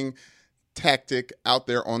talking tactic out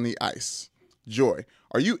there on the ice. Joy,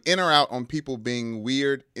 are you in or out on people being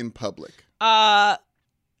weird in public? I'm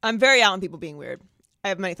very out on people being weird. I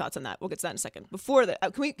have many thoughts on that. We'll get to that in a second. Before that,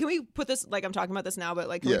 can we put this, like I'm talking about this now, but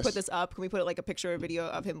like can we put this up? Can we put like a picture or video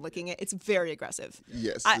of him licking it? It's very aggressive.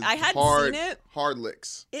 Yes. I hadn't seen it. Hard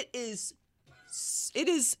licks. It is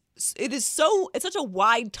so, it's such a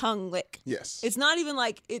wide tongue lick. Yes. It's not even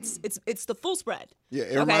like it's the full spread. Yeah,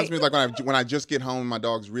 it reminds me of like when I just get home and my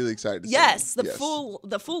dog's really excited to see me.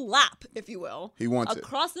 The full lap, if you will. He wants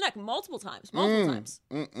across it. the neck multiple times.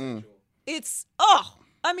 It's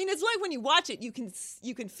I mean, it's like when you watch it, you can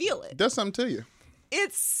feel it. It does something to you.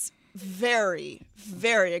 It's very,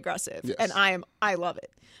 very aggressive, yes. and I love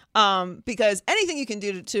it. Because anything you can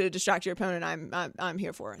do to distract your opponent, I'm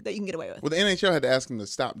here for that you can get away with. Well, the NHL had to ask him to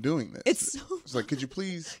stop doing this. It's like, could you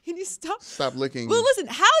please? Can you stop licking? Well, listen,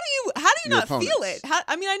 how do you not opponents. feel it?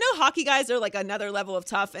 I mean, I know hockey guys are like another level of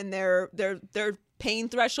tough, and their pain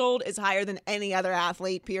threshold is higher than any other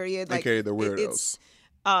athlete. Period. They carry the weirdos.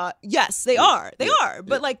 Yes, they are. They are.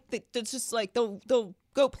 But like, it's just like they'll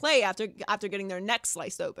go play after getting their neck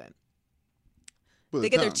sliced open. They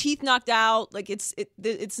get their teeth knocked out. Like it's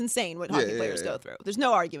insane what hockey players go through. There's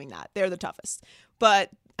no arguing that. They're the toughest.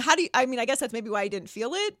 But I guess that's maybe why I didn't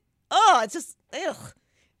feel it. Oh, it's just,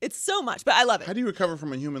 it's so much, but I love it. How do you recover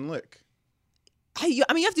from a human lick? You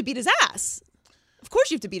have to beat his ass. Of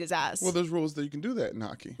course you have to beat his ass. Well, there's rules that you can do that in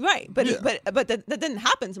hockey. Right, but that didn't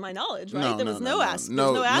happen to my knowledge, right? There was no ass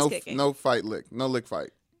kicking. No fight lick. No lick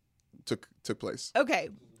fight took place. Okay.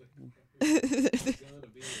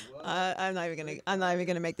 I'm not even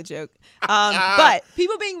gonna make the joke. But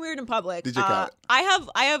people being weird in public. Did you cut it?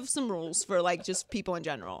 I have some rules for like just people in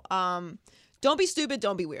general. Don't be stupid.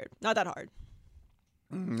 Don't be weird. Not that hard.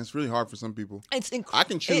 It's really hard for some people. I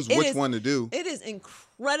can choose which one to do. It is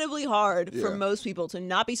incredibly hard for most people to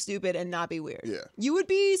not be stupid and not be weird. Yeah. You would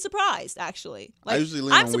be surprised, actually. Like, I usually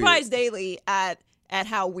lean I'm on surprised weird. daily at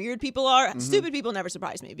how weird people are. Stupid people never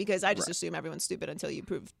surprise me because I just assume everyone's stupid until you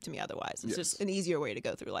prove to me otherwise. It's just an easier way to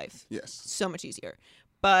go through life. Yes. So much easier.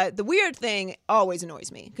 But the weird thing always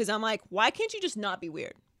annoys me because I'm like, why can't you just not be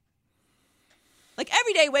weird? Like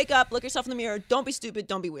every day, wake up, look yourself in the mirror, don't be stupid,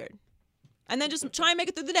 don't be weird. And then just try and make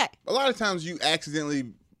it through the day. A lot of times you accidentally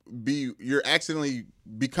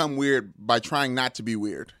become weird by trying not to be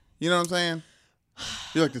weird. You know what I'm saying?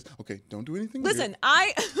 You're like this. Okay, don't do anything. Listen,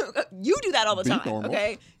 weird. You do that all the Be time. normal.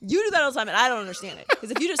 Okay, you do that all the time, and I don't understand it.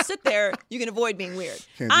 Because if you just sit there, you can avoid being weird.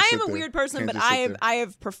 I am a weird person, but I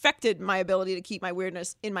have perfected my ability to keep my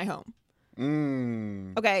weirdness in my home.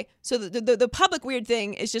 Okay, so the public weird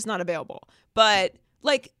thing is just not available. But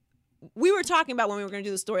like we were talking about when we were going to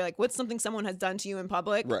do the story, like what's something someone has done to you in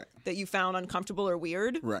public that you found uncomfortable or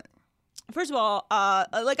weird? Right. First of all,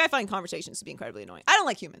 like I find conversations to be incredibly annoying. I don't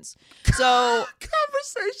like humans, so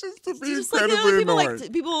conversations to be just incredibly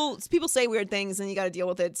annoying. People say weird things and you got to deal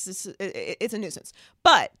with it. It's just, it's a nuisance.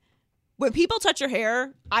 But when people touch your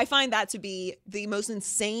hair, I find that to be the most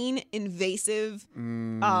insane, invasive,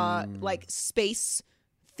 like space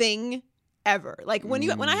thing ever. Like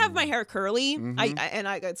when I have my hair curly,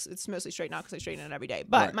 it's mostly straight now because I straighten it every day.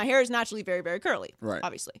 But my hair is naturally very, very curly,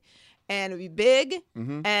 obviously. And it would be big,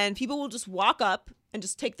 and people will just walk up and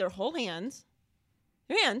just take their whole hand,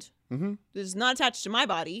 that is not attached to my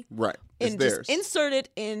body, right? and it's theirs. just insert it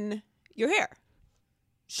in your hair.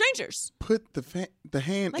 Strangers. Put the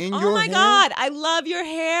hand Like, in oh your my hair? God, I love your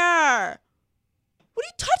hair. What are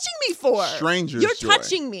you touching me for? Strangers, You're Joy.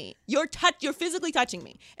 touching me. You're physically touching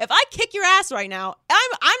me. If I kick your ass right now,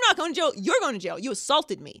 I'm not going to jail. You're going to jail. You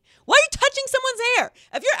assaulted me. Why are you touching someone's hair?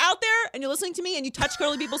 If you're out there and you're listening to me and you touch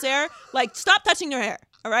curly people's hair, like stop touching their hair.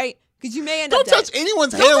 All right? Because you may end Don't up dead. touch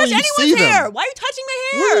anyone's Don't hair touch when you see anyone's hair. them. Why are you touching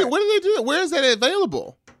my hair? What do they do? Where is that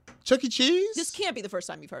available? Chuck E. Cheese? This can't be the first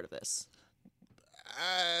time you've heard of this.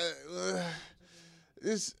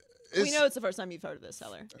 We We know it's the first time you've heard of this,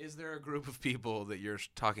 Heller. Is there a group of people that you're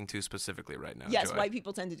talking to specifically right now? Yes, Joy? white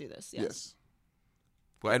people tend to do this. Yes.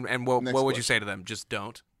 Well, and what Next would you question. say to them? Just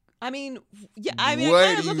don't. I mean, yeah. I mean, What I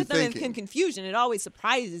kind of are look you at them in thinking? confusion. It always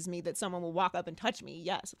surprises me that someone will walk up and touch me.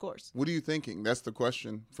 Yes, of course. What are you thinking? That's the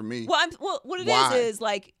question for me. Well, what it Why? is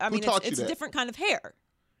like, I Who mean, taught you it's a that? different kind of hair.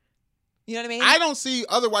 You know what I mean? I don't see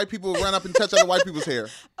other white people run up and touch other white people's hair.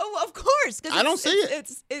 Oh, of course. 'Cause I don't see it.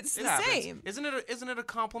 It's It the happens. same. Isn't it a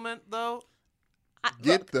compliment though?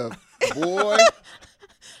 Get the boy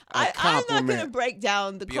I'm not going to compliment. break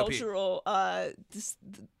down the BOP. cultural,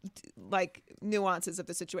 like nuances of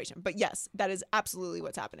the situation, but yes, that is absolutely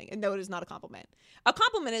what's happening. And no, it is not a compliment. A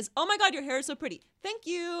compliment is, "Oh my God, your hair is so pretty. Thank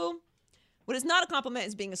you." What is not a compliment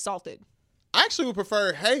is being assaulted. I actually would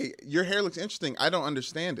prefer, hey, your hair looks interesting. I don't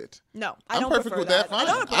understand it. No, I I'm don't perfect prefer with that. I Fine.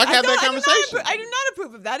 don't approve- I can have don't- that conversation. I do not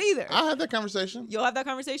approve of that either. I'll have that conversation. You'll have that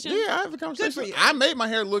conversation? Yeah, I have a conversation. for you. I made my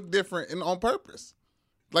hair look different and on purpose.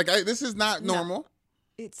 Like, this is not No. normal.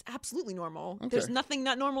 It's absolutely normal. Okay. There's nothing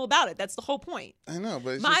not normal about it. That's the whole point. I know,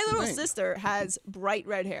 but it's My just the little thing. sister has bright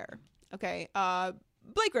red hair. Okay.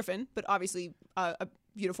 Blake Griffin, but obviously a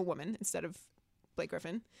beautiful woman instead of Blake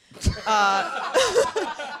Griffin.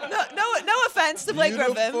 No offense to Blake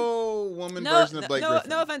Griffin. Beautiful woman version of Blake Griffin.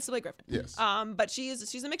 No offense to Blake Griffin. Yes. But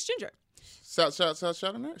she's a mixed ginger. Shout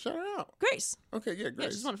her out. Grace. Okay, yeah, Yeah,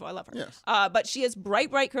 Grace. she's wonderful. I love her. Yes. But she has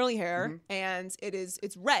bright curly hair, Mm-hmm. and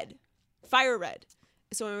it's red, fire red.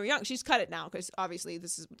 So when we were young, she's cut it now because obviously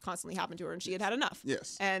this has constantly happened to her, and she had had enough.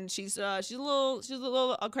 Yes. And she's a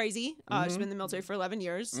little crazy. She's been in the military for 11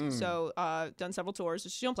 years, so done several tours. So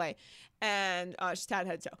she don't play, and she's tatted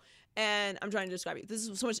head to toe. And I'm trying to describe you. This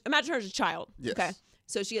is so much. Imagine her as a child. Yes. Okay.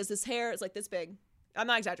 So she has this hair. It's like this big. I'm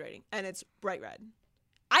not exaggerating, and it's bright red.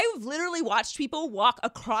 I've literally watched people walk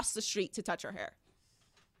across the street to touch her hair.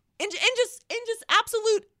 And just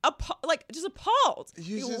absolute just appalled.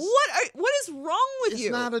 You just- What is wrong with It's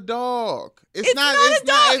you? not a dog. It's not a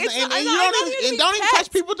dog. It's and not- you I'm not don't even even, and don't even pets.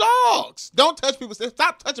 touch people's dogs. Don't touch people's.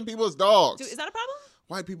 Stop touching people's dogs. Dude, is that a problem?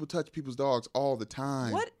 White people touch people's dogs all the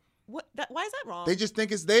time. What? Why is that wrong? They just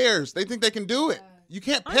think it's theirs. They think they can do it. You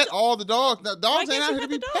can't pet all the dogs. The dogs Why ain't can't out you here to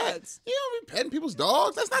be pet the pet. dogs? You don't be petting people's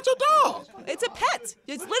dogs. That's not your dog. It's a pet.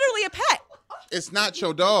 It's literally a pet. It's not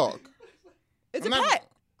your dog. It's I'm a not- pet.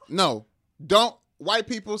 No. Don't. White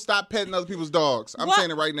people, stop petting other people's dogs. I'm Why-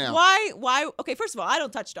 saying it right now. Why? Okay, first of all, I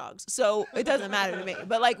don't touch dogs, so it doesn't matter to me.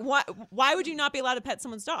 But like, why would you not be allowed to pet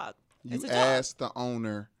someone's dog? You It's a dog. ask the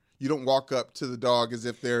owner. You don't walk up to the dog as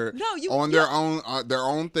if they're No, you- on their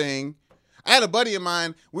own thing. I had a buddy of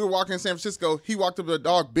mine. We were walking in San Francisco. He walked up to a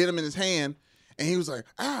dog, bit him in his hand, and he was like,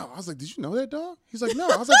 "Ow!" I was like, "Did you know that dog?" He's like, "No."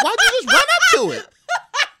 I was like, "Why'd you just run up to it?"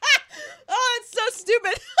 Oh, it's so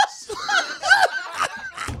stupid.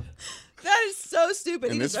 That is so stupid.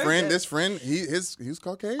 And He this deserves friend, it. he's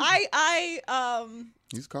Caucasian.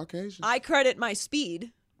 He's Caucasian. I credit my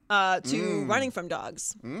speed to running from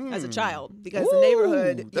dogs as a child because the Ooh,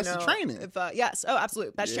 neighborhood. that's the training. If, yes, oh,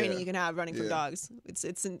 absolutely. Best Yeah. training you can have running from Yeah. dogs.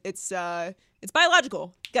 It's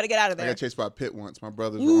biological. Got to get out of I there. got chased by a pit once. My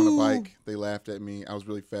brothers were on a bike. They laughed at me. I was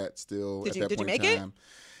really fat still Did at you- that did you point make in time.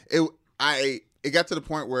 It got to the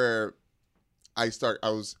point where I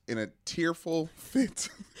was in a tearful fit.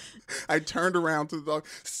 I turned around to the dog,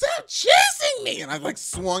 "Stop chasing me!" And I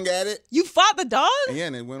swung at it. You fought the dog? And yeah,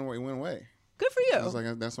 and it went away. Good for you. I was like,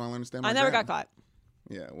 that's why I learned to stand my I never got ground. caught.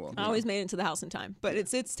 Yeah, well, I always made it into the house in time, but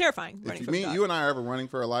it's terrifying running if from a me, dog. you and I are ever running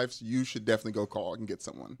for our lives, you should definitely go call and get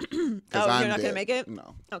someone. Oh, you're not gonna make it?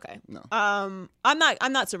 No. Okay. No. I'm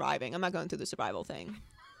not surviving. I'm not going through the survival thing.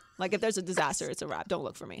 Like if there's a disaster, it's a wrap. Don't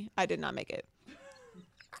look for me. I did not make it.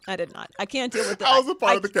 I did not. I can't deal with the I was a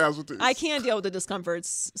part of the casualties. I can't deal with the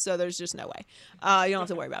discomforts, so there's just no way. You don't have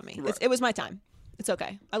to worry about me. Right. It was my time. It's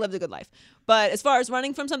okay. I lived a good life. But as far as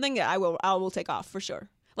running from something, yeah, I will take off for sure.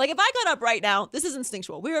 Like if I got up right now, this is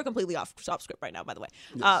instinctual. We are completely off script right now, by the way.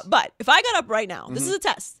 Yes. But if I got up right now, this is a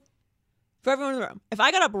test for everyone in the room. If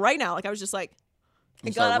I got up right now, like I was just like,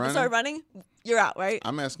 and got start up and started running, you're out, right?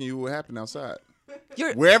 I'm asking you what happened outside.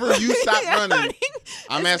 Wherever you stop Yeah, running,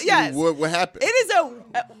 I'm asking yes. you what happened. It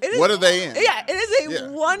is What are they in? Yeah, it is a Yeah.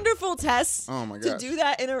 wonderful test Oh my to gosh. do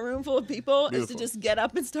that in a room full of people. Is to Beautiful. just get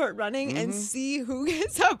up and start running and see who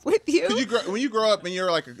gets up with you. 'Cause when you grow up and you're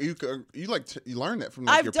like you learn that from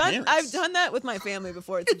like, your parents. I've done that with my family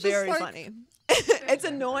before. It's It's just very like- funny. It's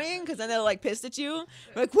annoying because then they're like pissed at you.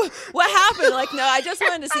 Like, what happened? Like, no, I just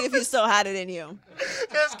wanted to see if you still had it in you.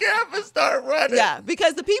 Just get up and start running. Yeah,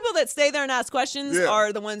 because the people that stay there and ask questions Yeah.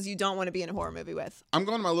 are the ones you don't want to be in a horror movie with. I'm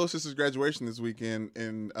going to my little sister's graduation this weekend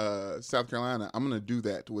in South Carolina. I'm going to do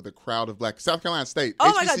that with a crowd of black South Carolina State.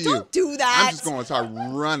 Oh my God, HBCU. don't do that. I'm just going to start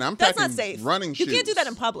running. I'm That's packing not safe. running You shoes. can't do that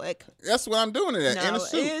in public. That's what I'm doing it at in No, a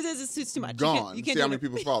suit. it's too much. Gone. You can't See do how it- many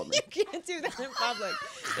people follow me. You can't do that in public.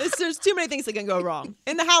 There's too many things that can go wrong.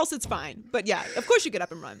 In the house, it's fine. But yeah, of course you get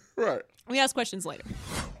up and run. Right. We ask questions later.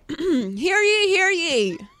 Hear ye, hear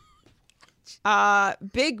ye.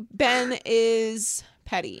 Big Ben is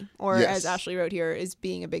petty, or Yes. as Ashley wrote here, is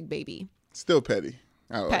being a big baby. Still petty.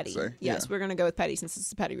 I would Petty. say. Yes, Yeah. we're gonna go with petty since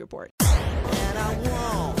it's a petty report. And I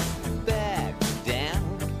won't back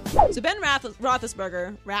down. So Ben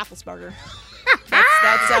Roethlisberger.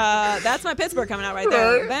 That's my Pittsburgh coming out right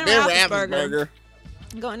there. Ben Roethlisberger.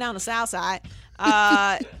 Going down the south side.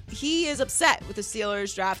 He is upset with the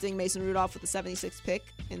Steelers drafting Mason Rudolph with the 76th pick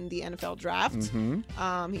in the NFL draft.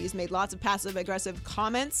 He's made lots of passive aggressive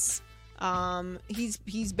comments. He's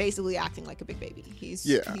basically acting like a big baby.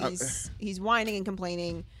 He's whining and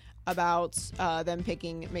complaining about them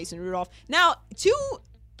picking Mason Rudolph. Now, to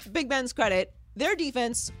Big Ben's credit, their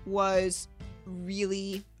defense was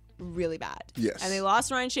really, really bad. Yes. And they lost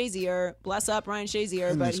Ryan Shazier. Bless up Ryan Shazier,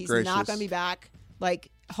 but Goodness he's gracious. not going to be back. Like,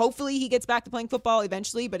 hopefully he gets back to playing football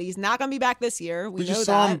eventually, but he's not going to be back this year. We We know just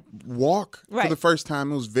saw that. him walk for Right. the first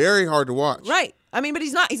time. It was very hard to watch. Right. I mean, but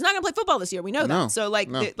he's not going to play football this year. We know No, that. So like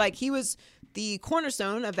no. like he was the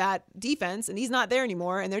cornerstone of that defense, and he's not there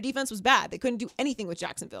anymore. And their defense was bad. They couldn't do anything with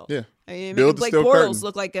Jacksonville. Yeah. I mean, Build making the Blake steel Bortles curtain.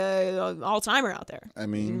 look like a all-timer out there. I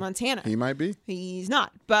mean, in Montana. He might be. He's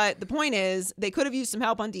not. But the point is, they could have used some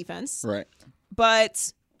help on defense. Right.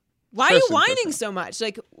 But why are you Especially whining first so much?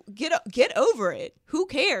 Like, get over it. Who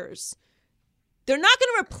cares? They're not going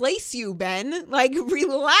to replace you, Ben. Like,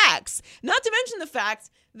 relax. Not to mention the fact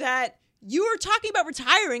that you are talking about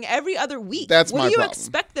retiring every other week. That's what my do you problem.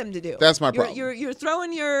 expect them to do? That's my You're- problem. You're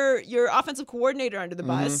throwing your offensive coordinator under the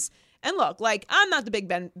bus. And look, like, I'm not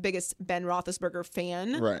the biggest Ben Roethlisberger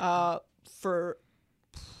fan. Right. For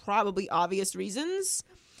probably obvious reasons.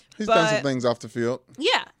 He's done But- some things off the field.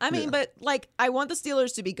 Yeah, I mean, Yeah. but like, I want the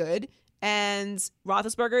Steelers to be good, and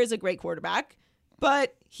Roethlisberger is a great quarterback,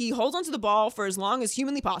 but he holds onto the ball for as long as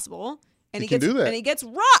humanly possible, and He he can gets do that. and he gets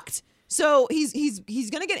rocked. So he's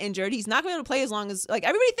gonna get injured. He's not going to play as long as like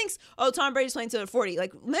everybody thinks. Oh, Tom Brady's playing to the 40.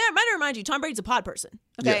 Like, might I remind you, Tom Brady's a pod person.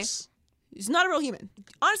 Okay, Yes. he's not a real human.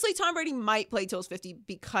 Honestly, Tom Brady might play till he's 50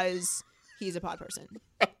 because he's a pod person.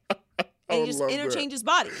 And he just love that. interchanges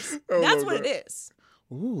bodies. I That's love what that. it is.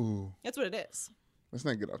 Ooh. That's what it is. Let's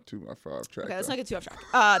not get off too far off track. Okay, let's though. not get too off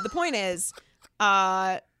track. The point is,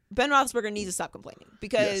 Ben Roethlisberger needs to stop complaining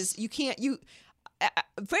because Yes. you can't.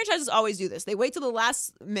 Franchises always do this. They wait till the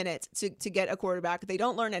last minute to get a quarterback. They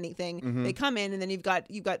don't learn anything. Mm-hmm. They come in and then you've got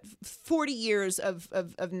 40 years of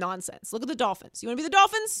nonsense. Look at the Dolphins. You want to be the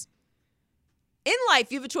Dolphins? In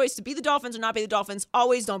life, you have a choice to be the Dolphins or not be the Dolphins.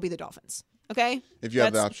 Always don't be the Dolphins. Okay? If you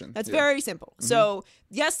have the option. That's Yeah. very simple. So,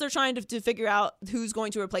 yes, they're trying to figure out who's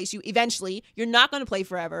going to replace you eventually. You're not going to play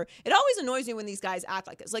forever. It always annoys me when these guys act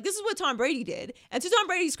like this. Like, this is what Tom Brady did. And to Tom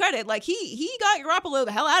Brady's credit, like, he got Garoppolo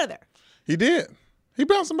the hell out of there. He did. He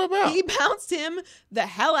bounced him up out. He bounced him the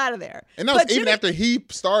hell out of there. And that was But even Jimmy- after he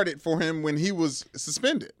started for him when he was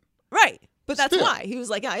suspended. Right. But that's Still. why. He was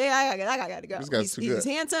like, I got to go. This guy's too He's good.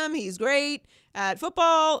 handsome. He's great at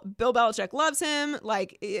football. Bill Belichick loves him.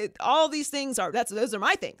 Like, all these things those are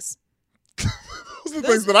my things. Those are the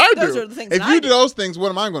things that I do. those are the things if that you I do do. those things, what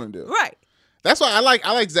am I going to do? Right. That's why I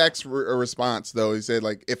like Zach's response though. He said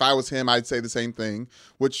like, if I was him, I'd say the same thing,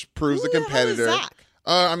 which proves Who the the hell is competitor. Zach?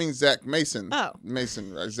 I mean Zach Mason. Oh.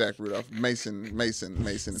 Mason, right? Zach Rudolph. Mason. is what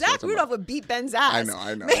I'm Zach talking Rudolph about. would beat Ben's ass. I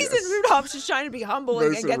know, Mason yes. Rudolph's just trying to be humble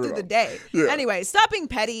and Mason get through the Rudolph. day. Yeah. Anyway, stop being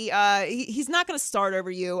petty. He's not going to start over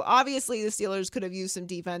you. Obviously, the Steelers could have used some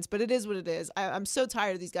defense, but it is what it is. I'm so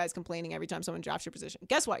tired of these guys complaining every time someone drafts your position.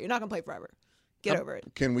 Guess what? You're not going to play forever. Get over it.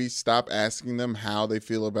 Can we stop asking them how they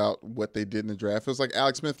feel about what they did in the draft? It was like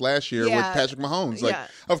Alex Smith last year with Yeah. Patrick Mahomes. Like, Yeah.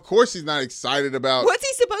 of course he's not excited about. What's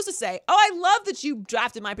he supposed to say? Oh, I love that you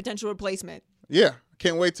drafted my potential replacement. Yeah,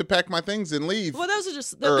 can't wait to pack my things and leave Well, those are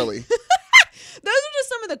just early. Those are just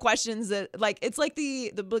some of the questions that, like, it's like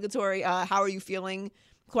the obligatory "How are you feeling?"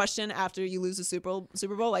 question after you lose the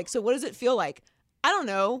Super Bowl. Like, so what does it feel like? I don't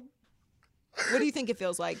know. What do you think it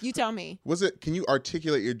feels like? You tell me. Can you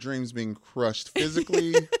articulate your dreams being crushed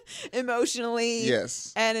physically? Emotionally.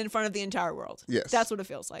 Yes. And in front of the entire world. Yes. That's what it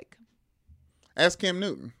feels like. Ask Cam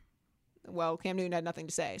Newton. Well, Cam Newton had nothing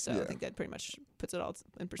to say, so Yeah. I think that pretty much puts it all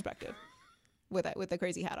in perspective with the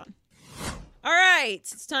crazy hat on. All right,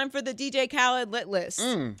 it's time for the DJ Khaled Lit List.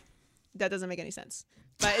 That doesn't make any sense.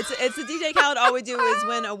 But it's the DJ Khaled. All we do is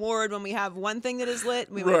win award when we have one thing that is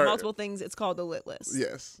lit. We win Right. multiple things. It's called the Lit List.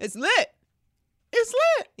 Yes. It's lit. It's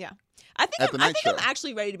lit. Yeah. I think At the night I'm show.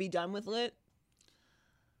 actually ready to be done with lit.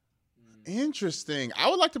 Interesting. I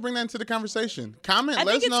would like to bring that into the conversation. Comment. I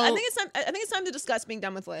Let us think know. it's time to discuss being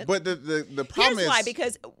done with lit. But the problem Here's is why,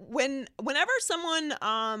 because whenever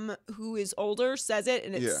someone who is older says it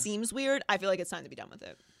and it Yeah. seems weird, I feel like it's time to be done with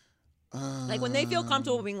it. Like when they feel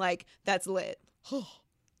comfortable being like, "That's lit."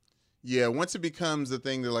 Yeah, once it becomes the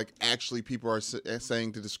thing that like actually people are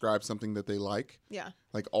saying to describe something that they like, Yeah.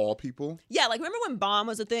 like all people. Yeah, like remember when bomb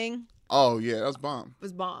was a thing? Oh yeah, that was bomb. It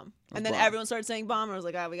was bomb. That's And then bomb. everyone started saying bomb and I was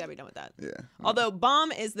like, we gotta be done with that. Yeah. Although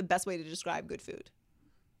bomb is the best way to describe good food.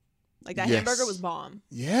 Like that Yes. hamburger was bomb.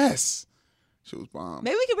 Yes. She was bomb.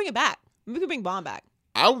 Maybe we could bring it back. Maybe we could bring bomb back.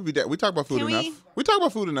 I would be that. We talk about food Can enough. we? We talk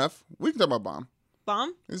about food enough. We can talk about bomb.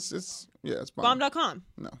 Bomb? It's bomb. Bomb.com.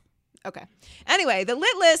 No. Okay. Anyway, the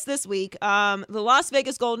lit list this week, the Las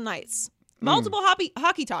Vegas Golden Knights. Multiple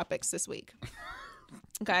hockey topics this week.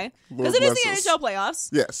 Okay? Because it is the bless us. NHL playoffs.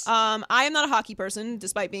 Yes. I am not a hockey person,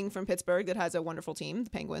 despite being from Pittsburgh that has a wonderful team, the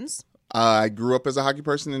Penguins. I grew up as a hockey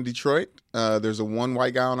person in Detroit. There's a one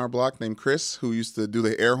white guy on our block named Chris who used to do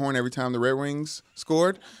the air horn every time the Red Wings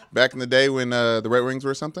scored back in the day when the Red Wings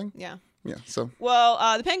were something. Yeah. Yeah. So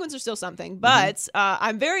Well, the Penguins are still something, but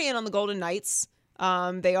I'm very in on the Golden Knights.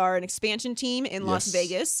 They are an expansion team in Las Yes.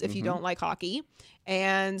 Vegas, if you don't like hockey.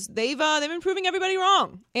 And they've been proving everybody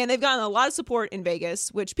wrong. And they've gotten a lot of support in Vegas,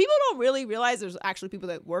 which people don't really realize there's actually people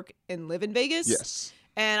that work and live in Vegas. yes.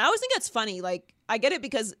 And I always think that's funny. Like, I get it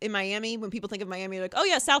because in Miami, when people think of Miami, they're like, oh,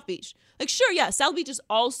 yeah, South Beach. Like, sure, yeah, South Beach is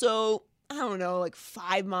also, I don't know, like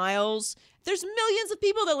 5 miles. There's millions of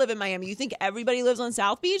people that live in Miami. You think everybody lives on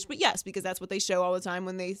South Beach? But yes, because that's what they show all the time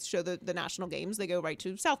when they show the national games. They go right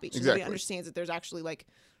to South Beach. Exactly. Nobody understands that there's actually like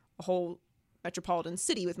a whole metropolitan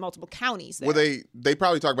city with multiple counties there. Well, they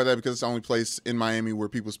probably talk about that because it's the only place in Miami where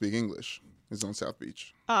people speak English is on South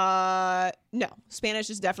Beach. No. Spanish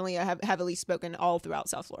is definitely heavily spoken all throughout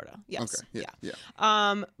South Florida. Yes. Okay.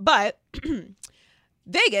 Yeah. But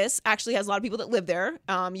Vegas actually has a lot of people that live there.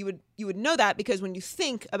 You would know that because when you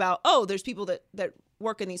think about, there's people that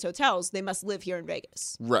work in these hotels, they must live here in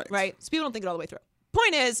Vegas. Right. Right? So people don't think it all the way through.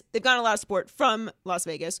 Point is, they've gotten a lot of support from Las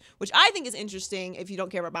Vegas, which I think is interesting if you don't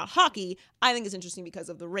care about hockey. I think it's interesting because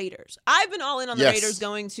of the Raiders. I've been all in on the Yes. Raiders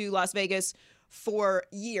going to Las Vegas for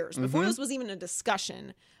years. Before this was even a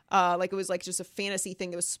discussion. Like it was like just a fantasy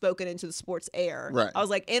thing that was spoken into the sports air. Right. I was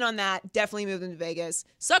like in on that, definitely moved into Vegas.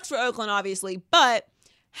 Sucks for Oakland, obviously, but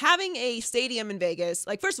having a stadium in Vegas,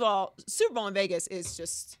 like first of all, Super Bowl in Vegas is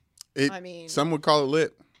just, some would call it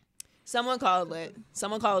lit. someone call it lit.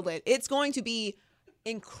 Someone call it lit. It's going to be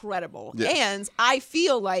incredible. Yes. And I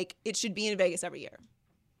feel like it should be in Vegas every year.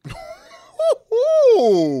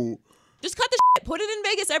 Ooh. Just cut the shit. Put it in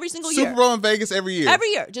Vegas every single year. Super Bowl in Vegas every year. Every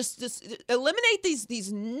year. Just eliminate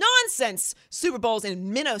these nonsense Super Bowls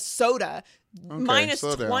in Minnesota. Minus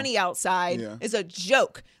slow down. 20 outside Yeah. is a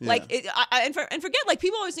joke. Yeah. Like, and forget, like,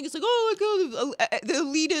 people always think it's like, the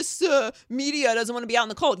elitist media doesn't want to be out in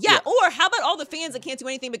the cold. Yeah. Or how about all the fans that can't do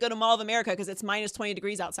anything but go to Mall of America because it's minus 20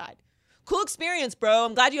 degrees outside? Cool experience, bro.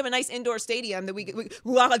 I'm glad you have a nice indoor stadium that we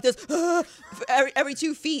walk like this every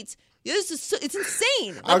 2 feet. It's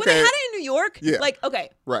insane. Like when they had it in New York,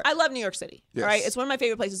 Right. I love New York City. Yes. All right, it's one of my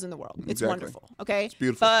favorite places in the world. It's Exactly. wonderful. Okay, It's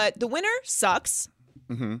beautiful. But the winter sucks.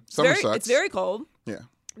 Mm-hmm. Summer sucks. It's very cold. Yeah.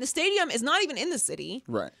 The stadium is not even in the city.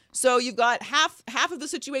 Right. So you've got half of the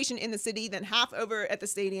situation in the city, then half over at the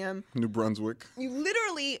stadium. New Brunswick. You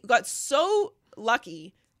literally got so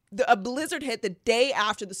lucky. A blizzard hit the day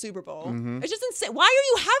after the Super Bowl. Mm-hmm. It's just insane. Why are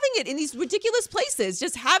you having it in these ridiculous places?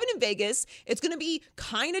 Just have it in Vegas. It's going to be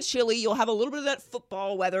kind of chilly. You'll have a little bit of that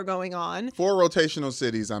football weather going on. 4 rotational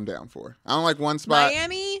cities I'm down for. I don't like one spot.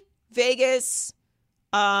 Miami, Vegas,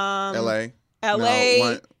 LA.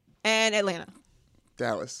 LA, and Atlanta.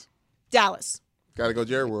 Dallas. Gotta go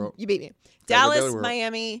Jerry World. You beat me. Gotta go Dallas, Jerry World.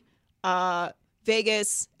 Miami,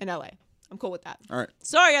 Vegas, and LA. I'm cool with that. All right.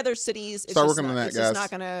 Sorry, other cities. Start working on that, it's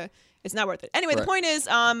just guys. it's not worth it. Anyway, the Right. point is,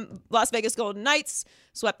 Las Vegas Golden Knights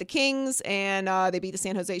swept the Kings, and they beat the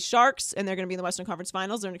San Jose Sharks, and they're going to be in the Western Conference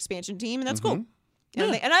Finals. They're an expansion team, and that's cool.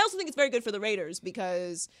 And I also think it's very good for the Raiders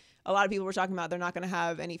because a lot of people were talking about they're not going to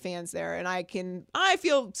have any fans there, and I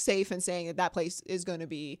feel safe in saying that place is going to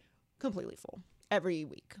be completely full every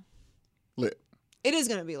week. Lit. It is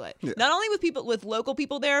going to be lit. Yeah. Not only with local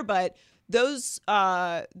people there, but those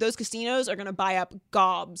casinos are going to buy up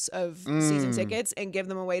gobs of season tickets and give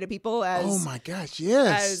them away to people as Oh my gosh,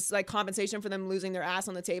 yes. as like compensation for them losing their ass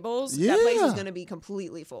on the tables. Yeah. That place is going to be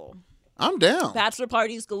completely full. I'm down. Bachelor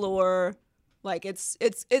parties galore. Like it's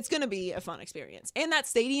going to be a fun experience. And that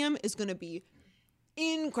stadium is going to be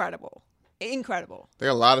incredible. Incredible. They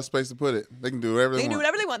got a lot of space to put it. They can do whatever they want. They can do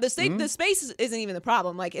whatever they want. The space isn't even the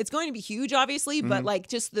problem. Like it's going to be huge, obviously, but like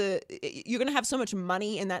just you're going to have so much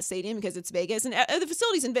money in that stadium because it's Vegas, and the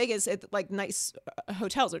facilities in Vegas at like nice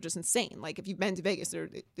hotels are just insane. Like if you've been to Vegas,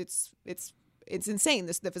 it's insane.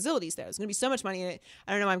 The facilities there. There's going to be so much money in it.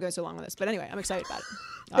 I don't know why I'm going so long on this, but anyway, I'm excited about it.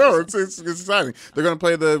 No, it's exciting. They're going to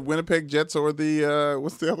play the Winnipeg Jets or the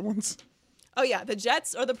what's the other ones? Oh yeah, the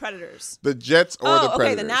Jets or the Predators. The Jets or the Predators.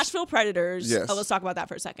 Okay, the Nashville Predators. Yes. Let's talk about that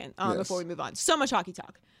for a second Yes. before we move on. So much hockey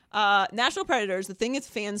talk. Nashville Predators. The thing that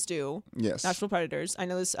fans do. Yes. Nashville Predators. I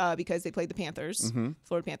know this because they played the Panthers,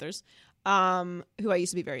 Florida Panthers, who I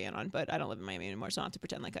used to be very in on, but I don't live in Miami anymore, so I don't have to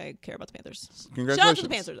pretend like I care about the Panthers. Congratulations. Shout out to the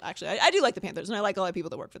Panthers. Actually, I do like the Panthers, and I like a lot of people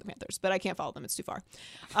that work for the Panthers, but I can't follow them. It's too far.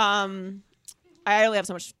 I only have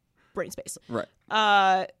so much brain space.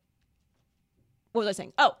 Right. What was I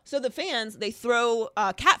saying? Oh, so the fans, they throw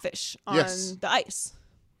catfish on the ice.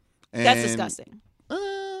 And, That's disgusting.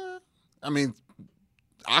 I mean,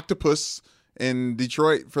 octopus in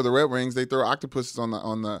Detroit for the Red Wings, they throw octopuses on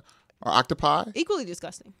the or octopi. Equally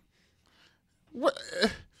disgusting. What?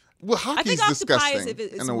 Well, I hockey's think octopi disgusting is if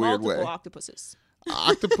it's in a weird multiple way. octopuses.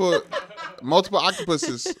 Multiple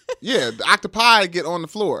octopuses. Yeah, the octopi get on the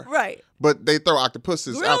floor. Right. But they throw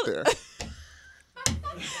octopuses out there.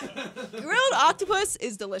 Grilled octopus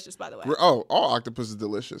is delicious, by the way. Oh, all octopus is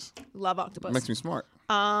delicious. Love octopus. Makes me smart.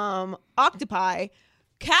 Octopi,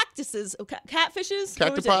 cactuses, catfishes.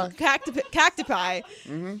 Cacti? Cacti.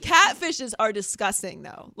 Catfishes are disgusting,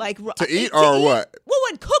 though. Like To eat or what? Well,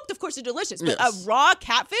 when cooked, of course, they're delicious. But Yes. a raw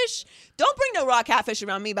catfish, don't bring no raw catfish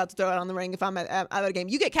around me. About to throw it on the ring if I'm at a game.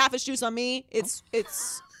 You get catfish juice on me, it's.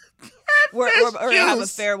 We're gonna have a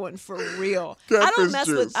fair one for real. I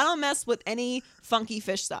don't mess with any funky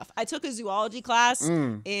fish stuff. I took a zoology class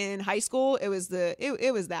in high school. It was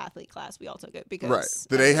it was the athlete class. We all took it because Right.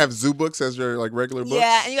 Do they have zoo books as your like regular books?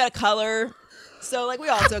 Yeah, and you got to color. So like we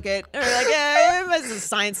all took it. And we're like, yeah, this is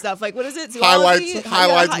science stuff. Like what is it? Zoology?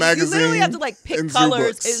 Highlights magazine. You literally have to like pick and zoo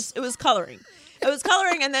colors. books. It was coloring. It was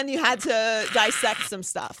coloring, and then you had to dissect some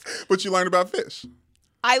stuff. What you learned about fish?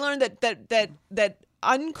 I learned that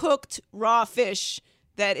uncooked raw fish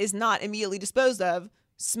that is not immediately disposed of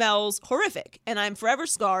smells horrific, and I'm forever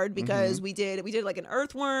scarred because we did like an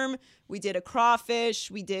earthworm, we did a crawfish,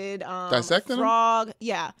 we did Dissecting a them? frog,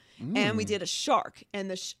 and we did a shark.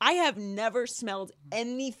 And I have never smelled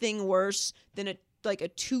anything worse than a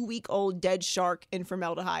 2-week-old dead shark in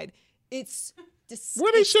formaldehyde. It's disgusting.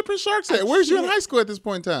 Where are they shipping sharks at? Where's you in high school at this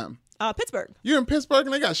point in time? Pittsburgh. You're in Pittsburgh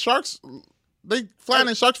and they got sharks. They flying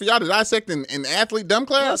in sharks for y'all to dissect in athlete dumb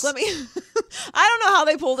class? Look, I don't know how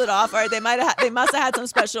they pulled it off. All right, they must have had some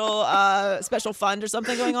special fund or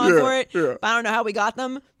something going on for it. Yeah. But I don't know how we got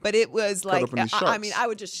them. But it was like, up in these I mean, sharks. I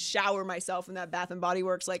would just shower myself in that Bath and Body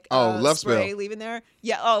Works Love spray Spell. leaving there.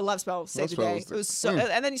 Yeah. Oh, Love Spell saved the Spell day. was It was so,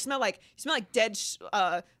 and then you smell like dead,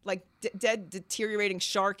 dead deteriorating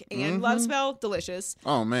shark and Love Spell. Delicious.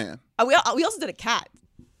 Oh man, We also did a cat.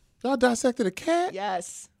 y'all dissected a cat?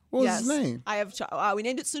 Yes. What was his name? I have. We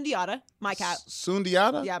named it Sundiata, my cat.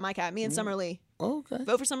 Sundiata? Yeah, my cat. Me and Summer Lee. Oh, okay.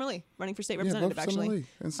 Vote for Summer Lee, running for state vote representative, for actually. Summer Lee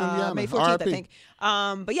and Sundiata. May 14th, I RIP. think.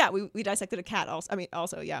 But yeah, we dissected a cat.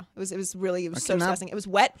 Also, yeah, it was so cannot- disgusting. It was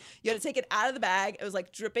wet. You had to take it out of the bag. It was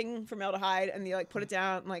like dripping formaldehyde, and you like put it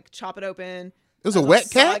down, and, like chop it open. It was a wet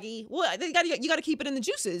cat? Soggy. Well, you got to keep it in the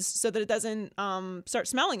juices so that it doesn't start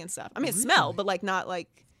smelling and stuff. I mean, it smell, but like not like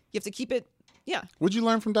you have to keep it. Yeah, What'd you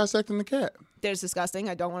learn from dissecting the cat? there's disgusting.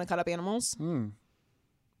 I don't want to cut up animals. You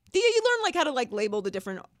learn like how to like label the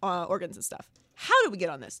different organs and stuff. How did we get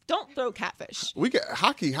on this? Don't throw catfish. We get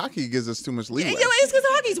hockey. Hockey gives us too much leeway. Yeah, it's because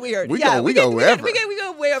hockey's weird. We yeah, go wherever. We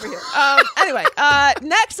go way over here. Anyway,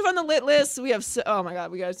 next on the lit list, we have. Oh my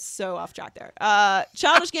God, we got so off track there.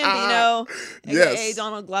 Childish Gambino, aka Yes.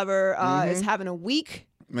 Donald Glover, is having a week.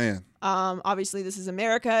 Man. Obviously, this is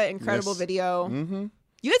America. Incredible Yes. video.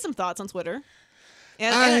 You had some thoughts on Twitter,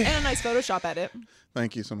 and a nice Photoshop edit.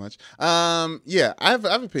 Thank you so much. Yeah, I have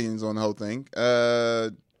opinions on the whole thing.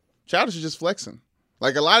 Childish is just flexing.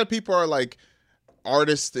 Like a lot of people are like,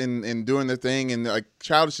 artists and doing their thing, and like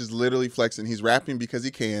Childish is literally flexing. He's rapping because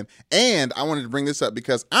he can. And I wanted to bring this up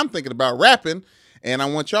because I'm thinking about rapping, and I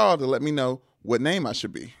want y'all to let me know what name I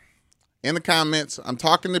should be. In the comments, I'm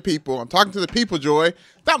talking to people. I'm talking to the people, Joy.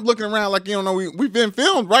 Stop looking around like you don't know we've been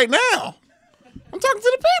filmed right now. I'm talking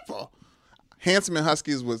to the people. Handsome and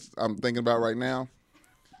Husky is what I'm thinking about right now.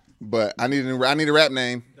 But I need a rap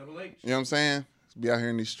name. Double H. You know what I'm saying? Be out here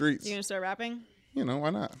in these streets. You gonna start rapping? You know,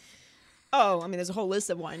 why not? Oh, I mean, there's a whole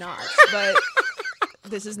list of why not, but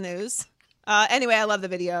this is news. Anyway, I love the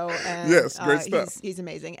video. And, yes, great stuff. He's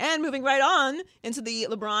amazing. And moving right on into the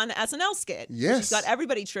LeBron SNL skit. Yes. Which got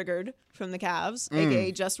everybody triggered from the Cavs,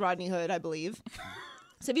 a.k.a. just Rodney Hood, I believe.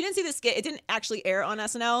 So if you didn't see the skit, it didn't actually air on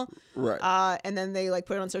SNL. Right. And then they like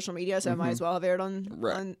put it on social media, so it might as well have aired on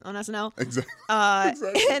SNL. Exactly.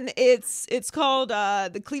 Exactly. And it's called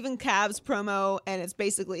the Cleveland Cavs promo, and it's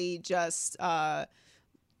basically just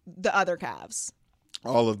the other Cavs.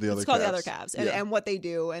 All of the other Cavs. It's called the other Cavs and what they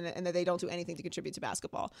do and that they don't do anything to contribute to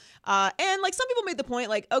basketball. And like some people made the point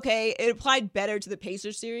like, okay, it applied better to the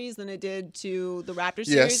Pacers series than it did to the Raptors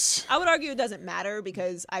series. Yes. I would argue it doesn't matter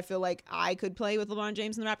because I feel like I could play with LeBron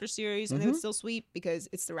James in the Raptors series and they would still sweep because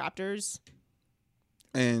it's the Raptors.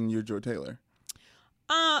 And you're Joy Taylor.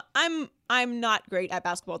 I'm not great at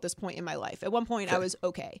basketball at this point in my life. At one point I was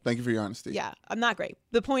okay. Thank you for your honesty. Yeah, I'm not great.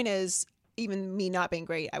 The point is, even me not being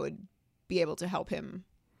great, I would be able to help him,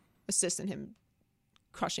 assist in him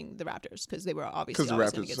crushing the Raptors because they were obviously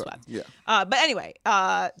always going to get swept. Yeah. But anyway,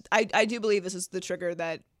 I do believe this is the trigger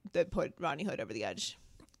that put Rodney Hood over the edge.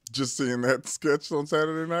 Just seeing that sketch on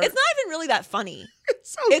Saturday night. It's not even really that funny.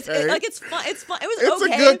 It's okay. It's fun. It's fun. It was It's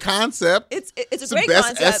okay. a good concept. It's a the great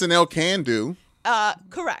best concept. SNL can do.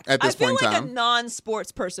 Correct. At this I feel point in like time. a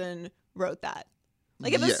non-sports person wrote that.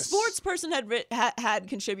 Like if a Yes. sports person had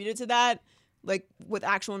contributed to that, like with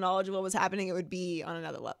actual knowledge of what was happening, it would be on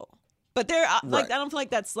another level. But they're like, I don't feel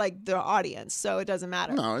like that's like their audience, so it doesn't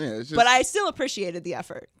matter. No, yeah. It's just, But I still appreciated the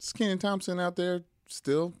effort. it's Kenan Thompson out there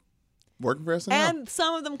still working for SNL. And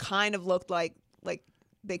some of them kind of looked like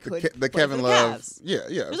they could. the play Kevin for the Love. Cavs. Yeah.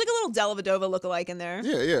 There's like a little Dellavedova lookalike in there.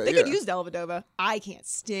 Yeah. They could use Dellavedova. I can't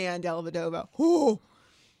stand Dellavedova.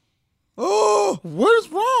 Oh, what is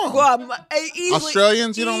wrong? Well,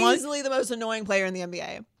 Australians you don't like? Easily the most annoying player in the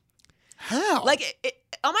NBA. How? Like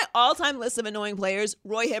on my all-time list of annoying players,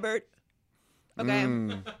 Roy Hibbert. Okay,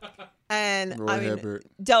 and Roy I mean Hibbert.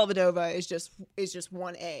 Dellavedova is just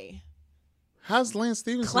 1A. How's Lance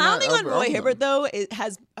Stevenson Clowning not on over Roy them? Hibbert though, it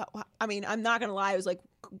has. I mean, I'm not gonna lie, it was like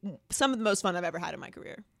some of the most fun I've ever had in my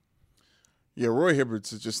career. Yeah, Roy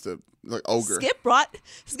Hibbert's just a ogre. Skip brought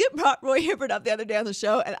Roy Hibbert up the other day on the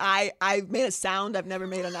show, and I made a sound I've never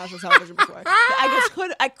made on national television before.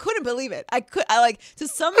 I couldn't believe it. I to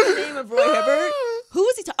summon the name of Roy Hibbert. Who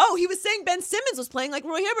was he? He was saying Ben Simmons was playing like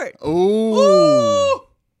Roy Hibbert. Ooh.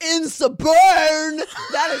 Insta burn.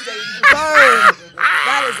 That is a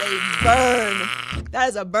burn. That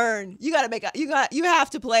is a burn. You have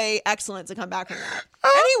to play excellent to come back from that.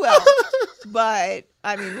 Anyway, but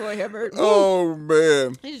I mean Roy Hibbert. Oh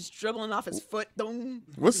man. He's just dribbling off his foot.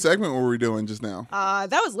 What segment were we doing just now? That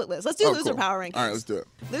was Litless. Let's do Loser cool. Power Rankings. All right, let's do it.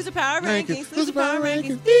 Loser Power Rankings. Loser Power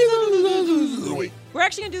Rankings. We're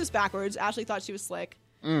actually going to do this backwards. Ashley thought she was slick.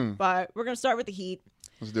 But we're going to start with the Heat.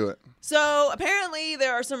 Let's do it. So apparently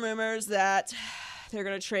there are some rumors that they're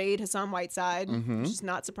going to trade Hassan Whiteside, which is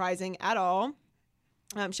not surprising at all.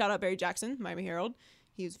 Shout out Barry Jackson, Miami Herald.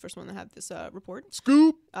 He was the first one to have this report.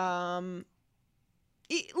 Scoop.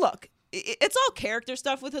 Look, it's all character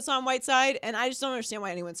stuff with Hassan Whiteside, and I just don't understand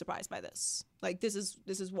why anyone's surprised by this. Like this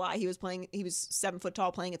is why he was playing. He was 7 foot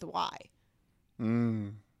tall playing at the Y.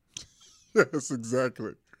 Yes,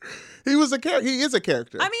 exactly. He was a character. He is a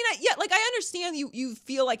character. I mean, I understand you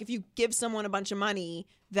feel like if you give someone a bunch of money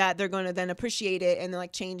that they're going to then appreciate it and then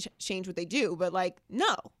like change what they do. But like,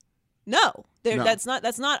 no. That's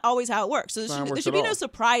not always how it works. So there should be no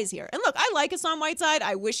surprise here. And look, I like Hassan Whiteside.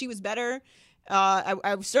 I wish he was better.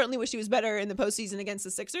 I certainly wish he was better in the postseason against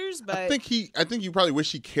the Sixers. But I think you probably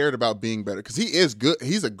wish he cared about being better because he is good.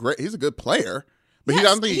 He's a good player. But yes, I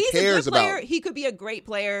don't think he cares about. He could be a great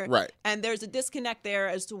player, right? And there's a disconnect there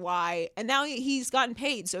as to why. And now he's gotten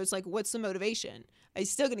paid, so it's like, what's the motivation?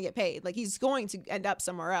 He's still going to get paid. Like he's going to end up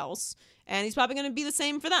somewhere else, and he's probably going to be the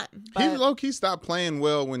same for them. But he low key stopped playing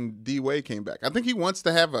well when D Wade came back. I think he wants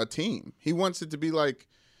to have a team. He wants it to be like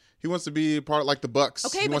He wants to be part of like the Bucks.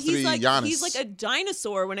 Okay, he but wants to be Giannis. he's like a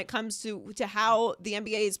dinosaur when it comes to how the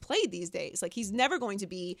NBA is played these days. Like he's never going to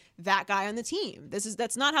be that guy on the team.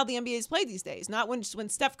 That's not how the NBA is played these days. Not when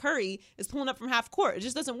Steph Curry is pulling up from half court. It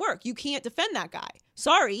just doesn't work. You can't defend that guy.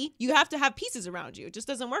 Sorry, you have to have pieces around you. It just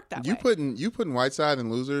doesn't work that way. You putting Whiteside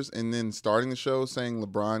in losers and then starting the show saying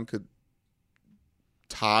LeBron could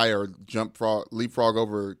tie or leapfrog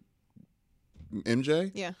over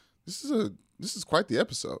MJ. Yeah. This is quite the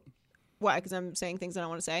episode. Why? Because I'm saying things I don't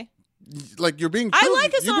want to say. Like you're being. I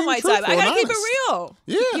like Hassan Whiteside. I gotta keep it real.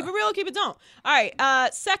 Yeah. Keep it real. Keep it don't. All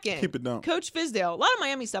right. Second. Keep it don't. Coach Fizdale. A lot of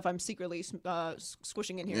Miami stuff. I'm secretly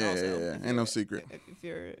squishing in here. Yeah, also. yeah. Ain't no secret.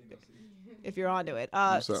 If you're onto it.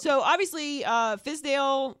 What's up? So obviously,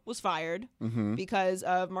 Fizdale was fired Mm-hmm. because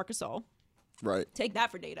of Marc Gasol. Right. Take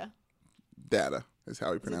that for data. Data is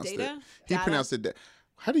how he pronounced data? it. He Data? pronounced it.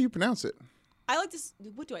 How do you pronounce it? I like this.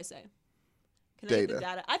 What do I say? Can I Data. get the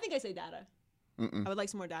data? I think I say data. Mm-mm. I would like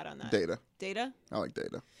some more data on that. Data. Data? I like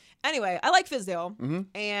data. Anyway, I like Fizdale.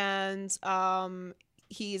 Mm-hmm. And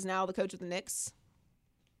he is now the coach of the Knicks.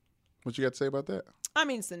 What you got to say about that? I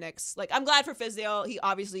mean, it's the Knicks. Like, I'm glad for Fizdale. He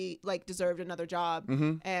obviously deserved another job,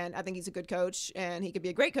 Mm-hmm. and I think he's a good coach, and he could be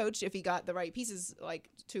a great coach if he got the right pieces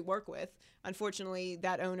to work with. Unfortunately,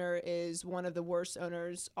 that owner is one of the worst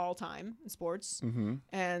owners all time in sports, Mm-hmm.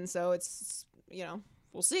 and so it's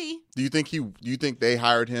we'll see. Do you think they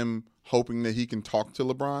hired him hoping that he can talk to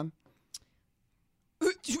LeBron?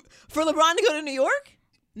 For LeBron to go to New York?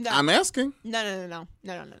 No, I'm asking. No.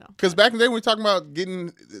 Because back in the day, when we were talking about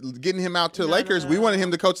getting him out to the Lakers, we wanted him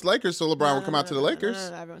to coach the Lakers so LeBron would come out to the Lakers.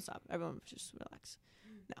 No, everyone stop. Everyone just relax.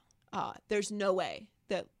 No. There's no way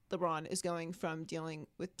that LeBron is going from dealing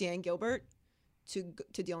with Dan Gilbert to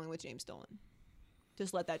dealing with James Dolan.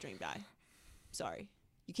 Just let that dream die. Sorry.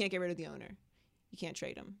 You can't get rid of the owner. You can't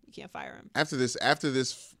trade him. You can't fire him. After this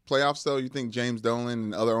playoffs, though, you think James Dolan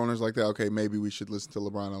and other owners like that, okay, maybe we should listen to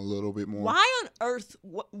LeBron a little bit more? Why on earth?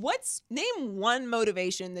 Name one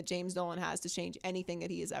motivation that James Dolan has to change anything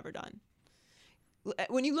that he has ever done?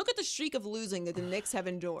 When you look at the streak of losing that the Knicks have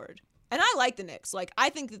endured, and I like the Knicks. Like, I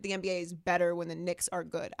think that the NBA is better when the Knicks are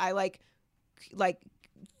good. I like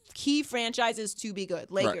key franchises to be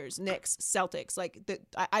good. Lakers, right. Knicks, Celtics.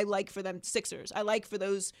 I like for them. Sixers. I like for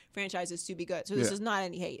those franchises to be good. So this is not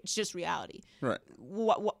any hate. It's just reality. Right.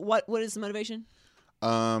 What is the motivation?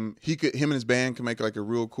 Him and his band can make like a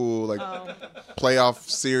real cool playoff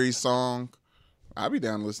series song. I'd be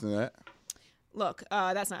down to listen to that. Look,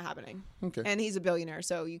 that's not happening. Okay. And he's a billionaire,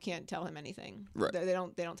 so you can't tell him anything. Right. They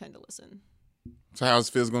don't tend to listen. So how's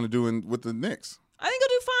Fizz going to do with the Knicks? I think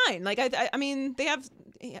he'll do fine. I mean, they have.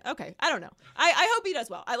 Okay, I don't know. I hope he does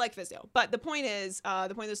well. I like Fizdale, but the point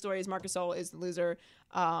of the story is Marc Gasol is the loser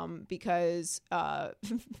because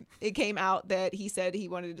it came out that he said he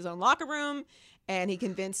wanted his own locker room, and he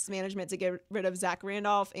convinced management to get rid of Zach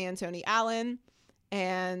Randolph and Tony Allen,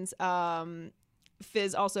 and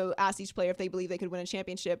Fizz also asked each player if they believe they could win a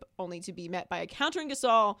championship, only to be met by a countering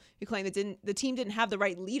Gasol who claimed that the team didn't have the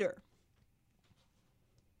right leader.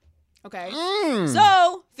 Okay.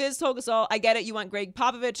 So Fizz told Gasol, I get it. You want Greg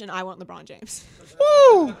Popovich and I want LeBron James.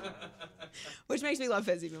 Woo! Which makes me love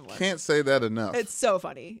Fizz even more. Can't say that enough. It's so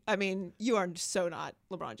funny. I mean, you are so not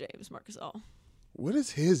LeBron James, Marc Gasol. What is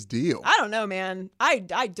his deal? I don't know, man. I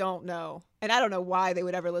don't know. And I don't know why they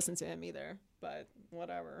would ever listen to him either. But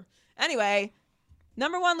whatever. Anyway,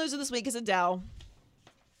 number one loser this week is Adele.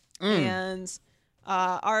 And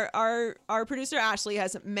our producer Ashley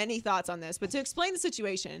has many thoughts on this, but to explain the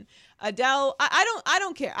situation, Adele, I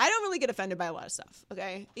don't care. I don't really get offended by a lot of stuff.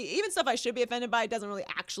 Okay, even stuff I should be offended by doesn't really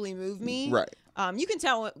actually move me. Right. You can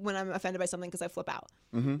tell when I'm offended by something because I flip out.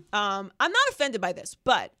 Mm-hmm. I'm not offended by this,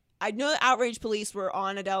 but I know the outrage police were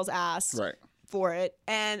on Adele's ass. Right. For it,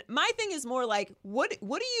 and my thing is more like, what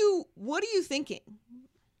are you thinking?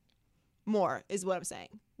 More is what I'm saying,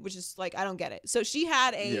 which is like, I don't get it. So she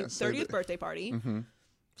had a 30th birthday party. Mm-hmm.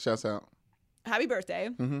 Shouts out. Happy birthday.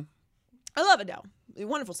 Mm-hmm. I love Adele. A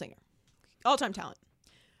wonderful singer. All-time talent.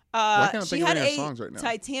 Why can't I she think had of any a songs right now?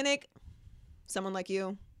 Titanic, Someone Like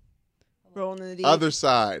You, Rolling in the Deep. Other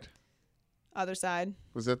Side. Other Side.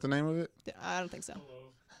 Was that the name of it? I don't think so.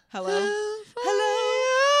 Hello.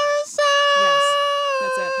 Yes,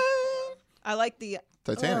 that's it. I like the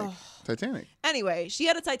Titanic. Titanic. Anyway, she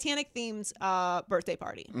had a Titanic-themed birthday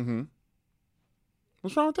party. Mm-hmm.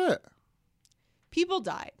 What's wrong with that? People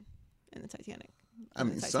died in the Titanic. I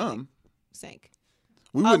mean, some sank.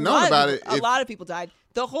 We wouldn't know about it. A lot of people died.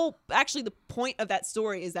 The point of that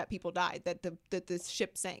story is that people died. That the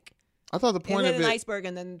ship sank. I thought the point it of hit it an iceberg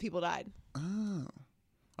and then people died. Oh,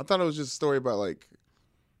 I thought it was just a story about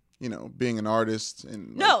being an artist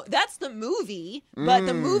and No, that's the movie, but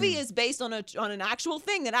the movie is based on an actual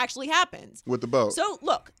thing that actually happens. with the boat. So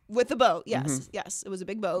look, with the boat, yes, it was a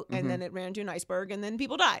big boat, and then it ran into an iceberg, and then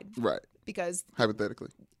people died Right. because Hypothetically.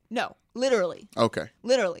 no, literally. Okay.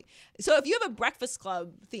 Literally. So if you have a Breakfast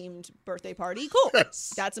Club themed birthday party, cool.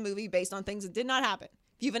 Yes. That's a movie based on things that did not happen.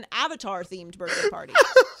 If you have an Avatar themed birthday party,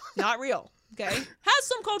 not real. Okay? Has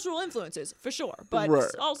some cultural influences, for sure, but Right.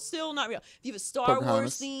 it's all still not real. If you have a Star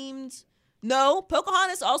Pocahontas. Wars themed, no,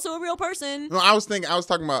 Pocahontas also a real person. No, I was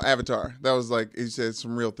talking about Avatar. That was like, he said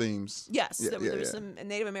some real themes. Yes, Yeah, there yeah, was yeah. some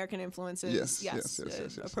Native American influences. Yes.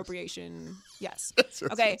 Appropriation. Yes. Yes.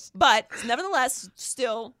 Okay, but nevertheless,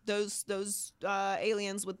 still those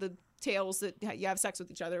aliens with the tails that you have sex with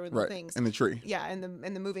each other with Right. things. In the tree. Yeah, and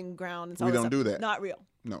the moving ground. And We all that don't stuff. do that. Not real.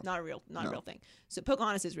 No. Not a real thing. So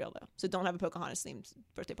Pocahontas is real though. So don't have a Pocahontas themed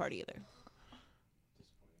birthday party either.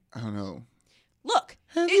 I don't know. Look,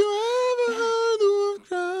 Have you ever heard the wolf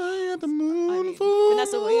cry at the moon full?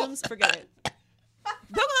 Vanessa Williams, forget it.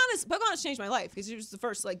 Pocahontas changed my life because she was the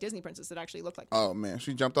first like Disney princess that actually looked like me. Oh man,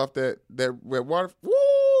 she jumped off that red water.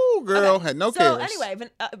 Woo, girl, Okay, had no so cares. anyway,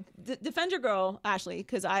 defend your girl, Ashley,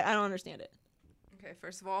 because I don't understand it. Okay,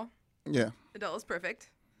 first of all, Yeah. Adele is perfect.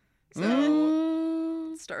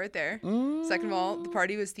 So start right there. Second of all, the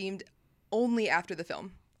party was themed only after the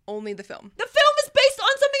film. Only the film. The film is based on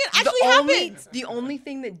something that actually happened. The only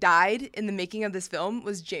thing that died in the making of this film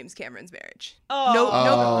was James Cameron's marriage.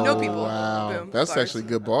 Oh. No people. Wow, Boom. that's Bars. actually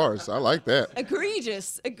good bars. I like that.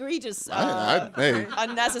 Egregious. Hey,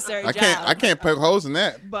 Unnecessary I jab. can't poke holes in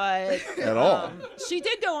that. But At all. She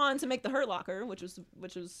did go on to make The Hurt Locker, which was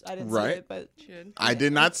I didn't see Right. it, but I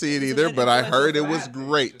did not see it It's either, an but I influential heard it was fact.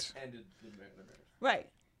 great. right.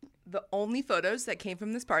 The only photos that came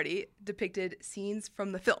from this party depicted scenes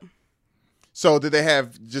from the film. So did they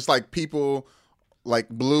have just like people like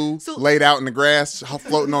blue So- laid out in the grass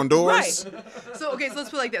floating on doors? Right. So let's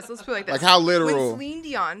put it like this. Like how literal? When Celine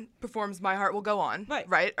Dion performs "My Heart Will Go On,"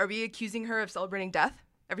 right? Are we accusing her of celebrating death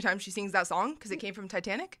every time she sings that song because it came from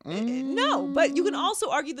Titanic? No, but you can also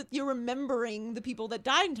argue that you're remembering the people that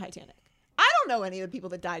died in Titanic. I don't know any of the people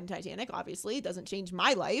that died in Titanic. Obviously, it doesn't change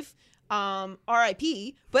my life.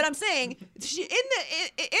 R.I.P. But I'm saying in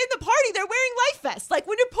the party they're wearing life vests. Like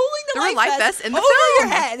when you're pulling There were the life life vests vest in the over film.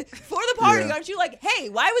 your head for the party, Yeah. aren't you like, hey,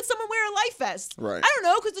 why would someone wear a life vest? Right. I don't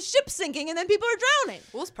know, because the ship's sinking and then people are drowning.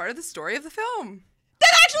 Well, it's part of the story of the film.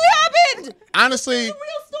 That actually happened. Honestly, It's a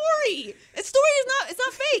real story. The story it's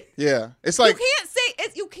not fake. yeah. It's like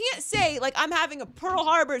You can't say like I'm having a Pearl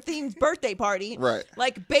Harbor themed birthday party, Right.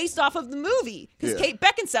 Like based off of the movie because Yeah. Kate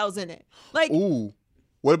Beckinsale's in it. Like ooh.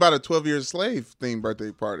 What about a 12 Years Slave themed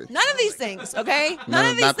birthday party? none of these things, okay? None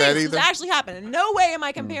of these not that things has either? actually happened. In no way am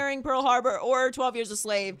I comparing Pearl Harbor or 12 Years a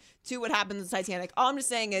Slave to what happened in the Titanic. All I'm just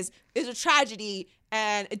saying is it's a tragedy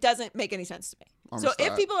and it doesn't make any sense to me. So if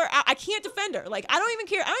Understood. people are, I can't defend her. Like I don't even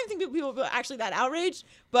care. I don't even think people are actually that outraged.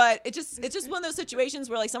 But it's just one of those situations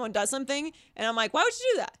where like someone does something and I'm like, why would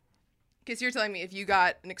you do that? Okay, so you're telling me if you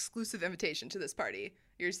got an exclusive invitation to this party,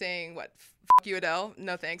 you're saying what? F you, Adele.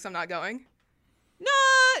 No thanks. I'm not going. No,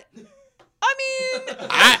 I mean,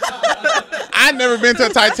 I've never been to a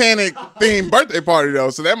Titanic themed birthday party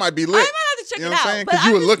though, so that might be lit. I might have to check You know it what I'm out. saying? But 'Cause you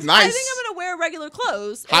I'm would look just- nice. I think I'm gonna wear regular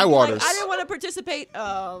clothes. and High be like, waters. I didn't want to participate.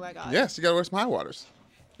 Oh my god. Yes, you gotta wear some high waters.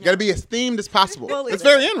 You gotta be as themed as possible. We'll leave It's it.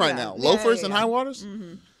 very in right Yeah. now. Yeah, Loafers yeah, and yeah. high waters.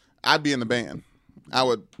 I'd be in the band. I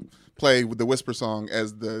would play with the Whisper song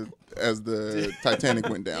as the Titanic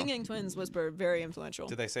went Ying down. Yang Twins Whisper, very influential.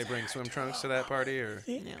 Did they say bring swim trunks to that party or?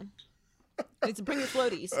 Yeah. It's bring your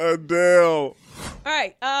floaties. Adele. All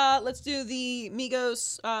right, let's do the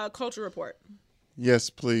Migos culture report. Yes,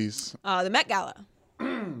 please. The Met Gala.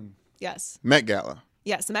 Yes. Met Gala.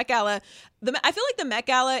 Yes, the Met Gala. I feel like the Met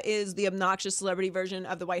Gala is the obnoxious celebrity version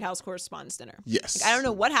of the White House Correspondents' Dinner. Yes. Like, I don't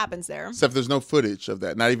know what happens there. Except there's no footage of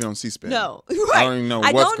that. Not even on C-SPAN. No, I right. don't even know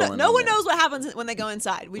what's going on. No one there. knows what happens when they go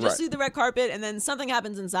inside. We just Right. see the red carpet, and then something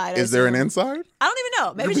happens inside. Is there an assume. inside? I don't even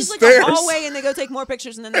know. Maybe Could it's be just like a stairs. hallway, and they go take more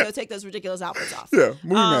pictures, and then they go take those ridiculous outfits off. Yeah,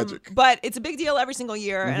 movie magic. But it's a big deal every single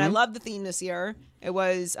year, and I Mm-hmm. love the theme this year. It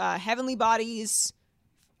was Heavenly Bodies,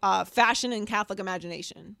 Fashion, and Catholic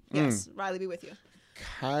Imagination. Yes, Riley, be with you.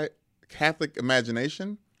 Catholic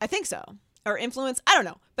imagination? I think so. Or influence. I don't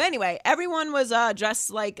know. But anyway, everyone was dressed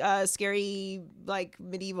like scary, like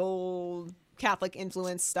medieval Catholic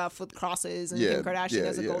influence stuff with crosses. And Yeah, Kim Kardashian yeah,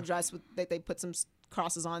 has a yeah. gold dress with they put some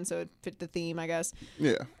crosses on so it fit the theme, I guess.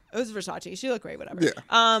 Yeah. It was Versace. She looked great, whatever. Yeah.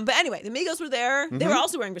 But anyway, the Migos were there. They were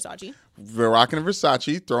also wearing Versace. They're rocking a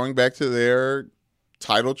Versace, throwing back to their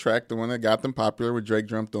title track, the one that got them popular with Drake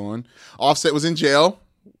jumped on. Offset was in jail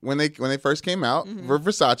when they first came out, were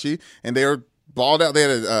Versace, and they were balled out. They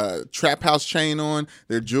had a trap house chain on.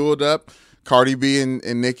 They're jeweled up. Cardi B and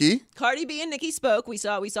Nicki. Cardi B and Nicki spoke. We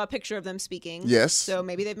saw a picture of them speaking. Yes. So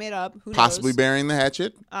maybe they've made up. Who Possibly knows? burying the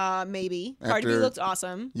hatchet. Maybe. Cardi B looked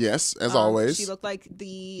awesome. Yes, as always. She looked like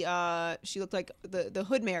the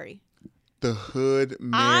Hood Mary. The Hood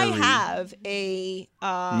Mary. I have a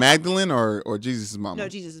Magdalene or Jesus' mama? No,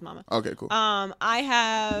 Jesus' mama. Okay, cool. I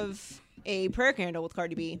have a prayer candle with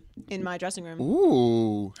Cardi B in my dressing room.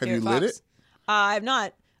 Ooh, have you lit it? I have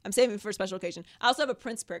not. I'm saving it for a special occasion. I also have a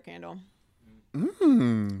Prince prayer candle.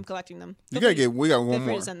 I'm collecting them. We got one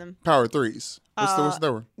more. To send them. Power threes. What's the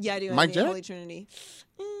other one? Yeah, I do. Mike Jack? Holy Trinity.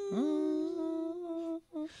 Who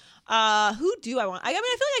do I want? I mean,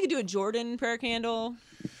 I feel like I could do a Jordan prayer candle.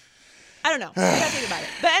 I don't know. I gotta think about it.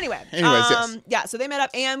 But anyway. Yes. Yeah, so they met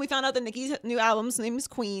up, and we found out that Nicki's new album's name is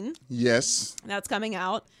Queen. Yes. That's coming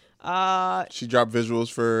out. She dropped visuals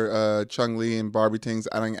for Chung Lee and Barbie things.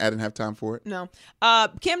 I didn't have time for it. No.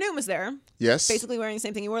 Cam Newton was there. Yes. Basically wearing the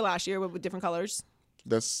same thing he wore last year with different colors.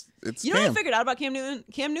 It's You know what I figured out about Cam Newton?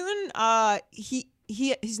 Cam Newton,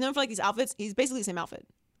 he's known for like these outfits. He's basically the same outfit.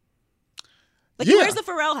 Like he wears the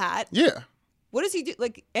Pharrell hat. Yeah. What does he do?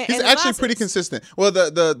 Like he's actually pretty consistent. Well,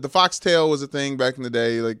 the foxtail was a thing back in the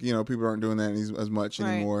day. Like, you know, people aren't doing that as much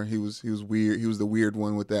anymore. He was weird. He was the weird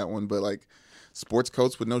one with that one. But like sports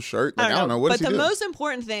coats with no shirt. Like I don't know. What does he do? But the most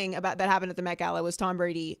important thing about that happened at the Met Gala was Tom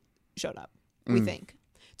Brady showed up. We think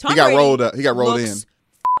he got rolled up. He got rolled in.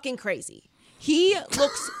 Fucking crazy. He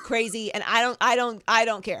looks crazy, and I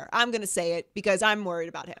don't care. I'm gonna say it because I'm worried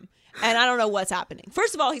about him, and I don't know what's happening.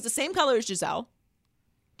 First of all, he's the same color as Giselle.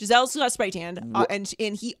 Giselle's got spray tanned,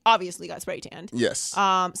 and he obviously got spray tanned. Yes.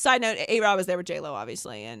 Side note: A-Rod was there with J-Lo,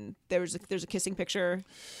 obviously, and there's a kissing picture.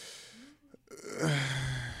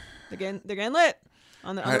 They're getting lit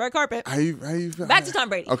on the red carpet. Back to Tom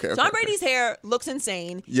Brady. Okay. Tom Brady's hair looks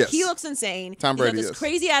insane. Yes. He looks insane. Tom Brady has this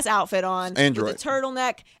crazy ass outfit on Android. with a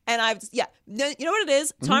turtleneck, and you know what it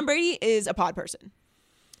is? Tom Brady is a pod person.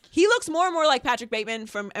 He looks more and more like Patrick Bateman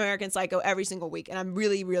from American Psycho every single week, and I'm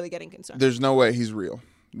really, really getting concerned. There's no way he's real.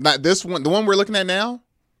 Not this one. The one we're looking at now,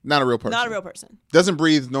 not a real person. Not a real person. Doesn't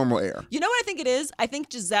breathe normal air. You know what I think it is? I think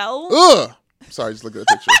Giselle. Ugh. Sorry, just look at the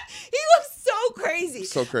picture. He looks so crazy.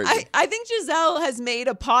 So crazy. I think Giselle has made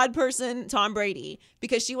a pod person Tom Brady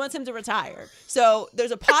because she wants him to retire. So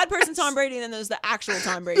there's a pod person Tom Brady, and then there's the actual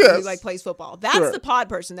Tom Brady who like plays football. That's the pod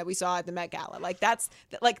person that we saw at the Met Gala. Like that's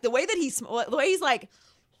like the way that he's like.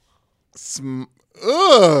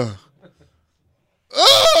 Ugh.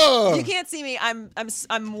 Ugh. You can't see me. I'm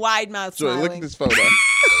wide mouth smiling. Look at this photo. No.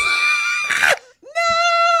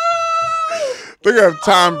 They're gonna have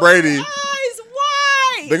Tom Brady. Guys,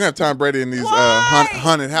 why? They're gonna have Tom Brady in these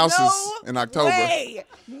haunted houses in October.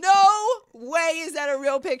 No way is that a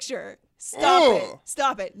real picture.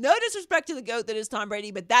 Stop it. No disrespect to the GOAT that is Tom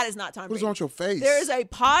Brady, but that is not Tom Brady. What is wrong with your face? There is a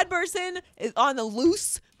pod person on the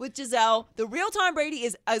loose with Giselle. The real Tom Brady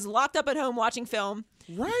is locked up at home watching film.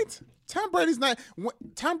 Right? Tom Brady's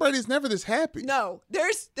never this happy. No,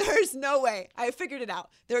 there's no way. I figured it out.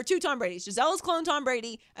 There are two Tom Bradys. Giselle is clone Tom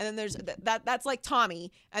Brady, and then there's that's like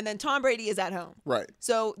Tommy, and then Tom Brady is at home. Right.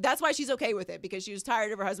 So that's why she's okay with it, because she was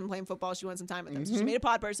tired of her husband playing football. She wants some time with him. So she made a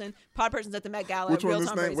pod person. Pod person's at the Met Gala. Which real one is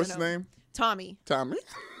Tom his name? Brady's What's at his home. name? Tommy.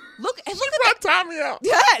 Look at Tommy out.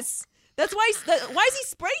 Yes. That's why. Why is he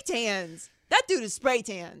spray tans? That dude is spray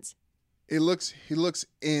tans. He looks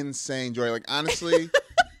insane, Joy. Like honestly.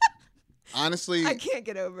 I can't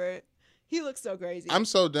get over it. He looks so crazy. I'm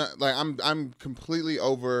so done. Like I'm completely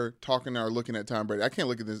over talking or looking at Tom Brady. I can't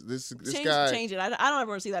look at this guy. Change it. I don't ever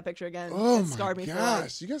want to see that picture again. Oh it scarred my me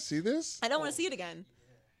gosh! For you guys see this? I don't want to see it again.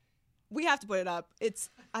 We have to put it up. That's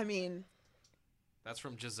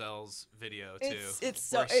from Giselle's video too.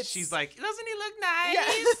 She's like, doesn't he look nice?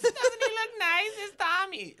 Yes. Doesn't he look nice? It's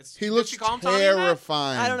Tommy. He looks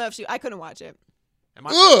terrifying. I don't know if I couldn't watch it.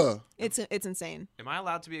 It's insane. Am I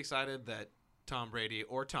allowed to be excited that Tom Brady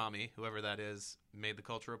or Tommy, whoever that is, made the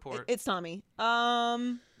Culture Report? It's Tommy.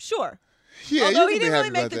 Sure. Yeah, although he didn't really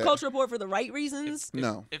make the Culture Report for the right reasons.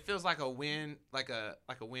 No. It feels like a win, like a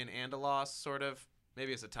win and a loss, sort of.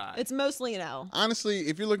 Maybe it's a tie. It's mostly an L. Honestly,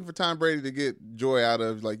 if you're looking for Tom Brady to get joy out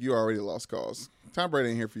of, like, you already lost cause. Tom Brady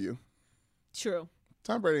ain't here for you. True.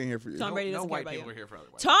 Tom Brady ain't here for you. Tom Brady doesn't care white about people you. are here for other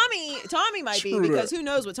white Tommy might be, because who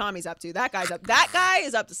knows what Tommy's up to. That guy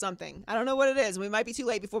is up to something. I don't know what it is. We might be too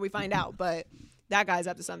late before we find out, but that guy's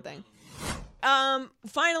up to something.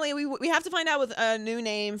 Finally, we have to find out with a new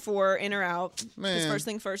name for In or Out. Man. First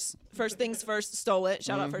things first stole it.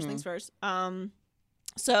 Shout out First Things First.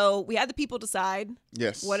 So we had the people decide.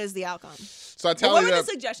 Yes. What is the outcome? So I tell what you were the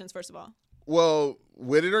suggestions, first of all? Well,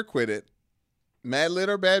 with it or quit it, mad lit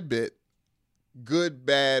or bad bit, good,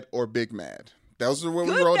 bad, or big mad. Those are what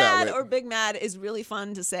we rolled out with. Good, bad, or big mad is really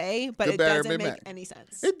fun to say, but Good, it bad, or doesn't big make mad. any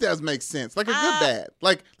sense. It does make sense. Like a good bad.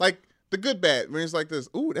 Like the good bad. When it's like this,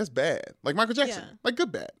 ooh, that's bad. Like Michael Jackson. Yeah. Like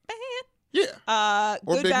good bad. Bad. Yeah.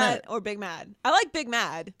 Or Good, big bad, mad. or big mad. I like big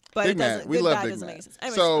mad, but Big it doesn't. Mad. We good, love bad Big doesn't Mad. make sense.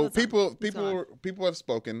 Anyways, So let's on. people have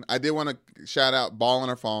spoken. I did want to shout out Ballin'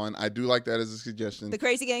 or Fallen. I do like that as a suggestion. The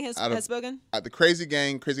Crazy Gang has spoken. The Crazy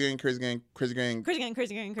Gang. Crazy Gang.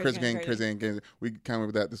 We came up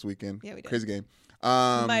with that this weekend. Yeah, we did. Crazy Gang.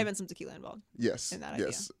 Might have been some tequila involved. Yes. In that idea.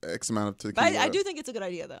 Yes. X amount of tequila. But I do think it's a good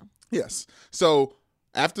idea, though. Yes. So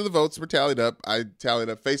after the votes were tallied up, I tallied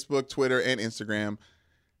up Facebook, Twitter, and Instagram.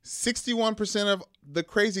 61% of the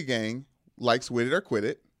Crazy Gang likes With It or Quit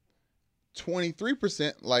It.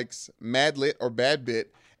 23% likes Mad Lit or Bad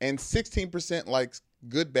Bit. And 16% likes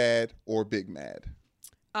Good Bad or Big Mad.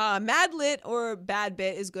 Mad Lit or Bad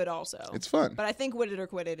Bit is good also. It's fun. But I think With It or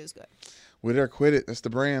Quit It is good. With It or Quit It. That's the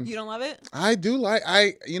brand. You don't love it? I do like,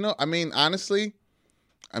 honestly,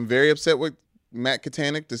 I'm very upset with Matt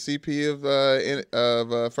Katanick, the CP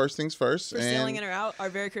of First Things First. For stealing In or Out, our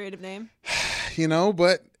very creative name.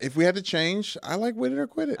 But if we had to change, I like With It or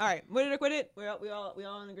Quit It. All right, With It or Quit It. We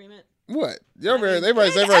all in agreement. What? Every time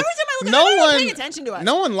I look, no one paying attention to us.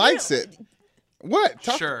 No one likes it. What?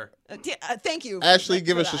 Sure. Thank you, Ashley.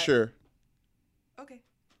 Give us a sure. Okay.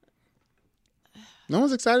 No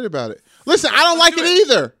one's excited about it. Listen, I don't like it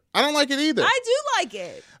either. I don't like it either. I do like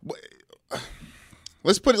it.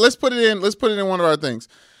 Let's put it in one of our things.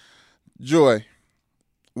 Joy,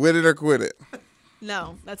 With It or Quit It.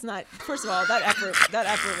 No, that's not. First of all, that effort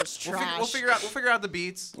was trash. We'll figure out the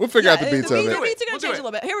beats. We'll figure out the beats of it. The beats are gonna change a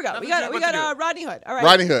little bit. Here we go. We got Rodney Hood. All right.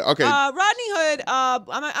 Rodney Hood. Okay. Rodney Hood.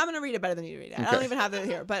 I'm gonna read it better than you read it. I don't even have it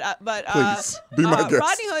here. But Please be my guest.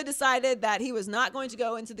 Rodney Hood decided that he was not going to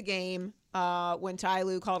go into the game when Ty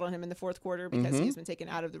Lue called on him in the fourth quarter because he's been taken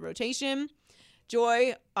out of the rotation.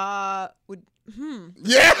 Joy would.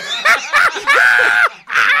 Yeah.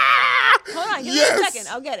 Hold on. Give me a second.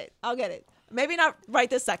 I'll get it. Maybe not right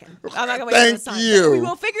this second. I'm not gonna wait Thank this time. you. We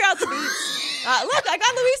will figure out the beats. Look, I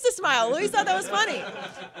got Luis to smile. Luis thought that was funny.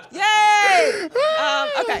 Yay!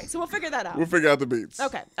 Okay, so we'll figure that out. We'll figure out the beats.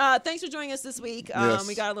 Okay. Thanks for joining us this week. Yes.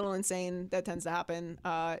 We got a little insane. That tends to happen.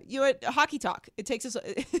 You at Hockey Talk. It takes us.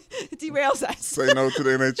 It derails us. Say no to the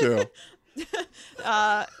NHL.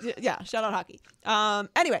 Yeah, shout out hockey.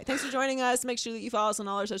 Anyway, thanks for joining us. Make sure that you follow us on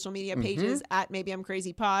all our social media pages at Maybe I'm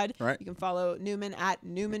Crazy Pod. Right. You can follow Newman at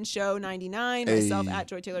Newman Show 99, myself at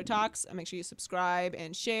Joy Taylor Talks. Make sure you subscribe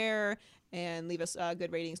and share and leave us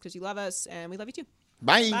good ratings because you love us and we love you too.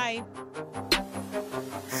 Bye. Bye.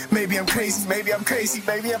 Maybe I'm crazy, maybe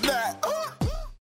I'm not.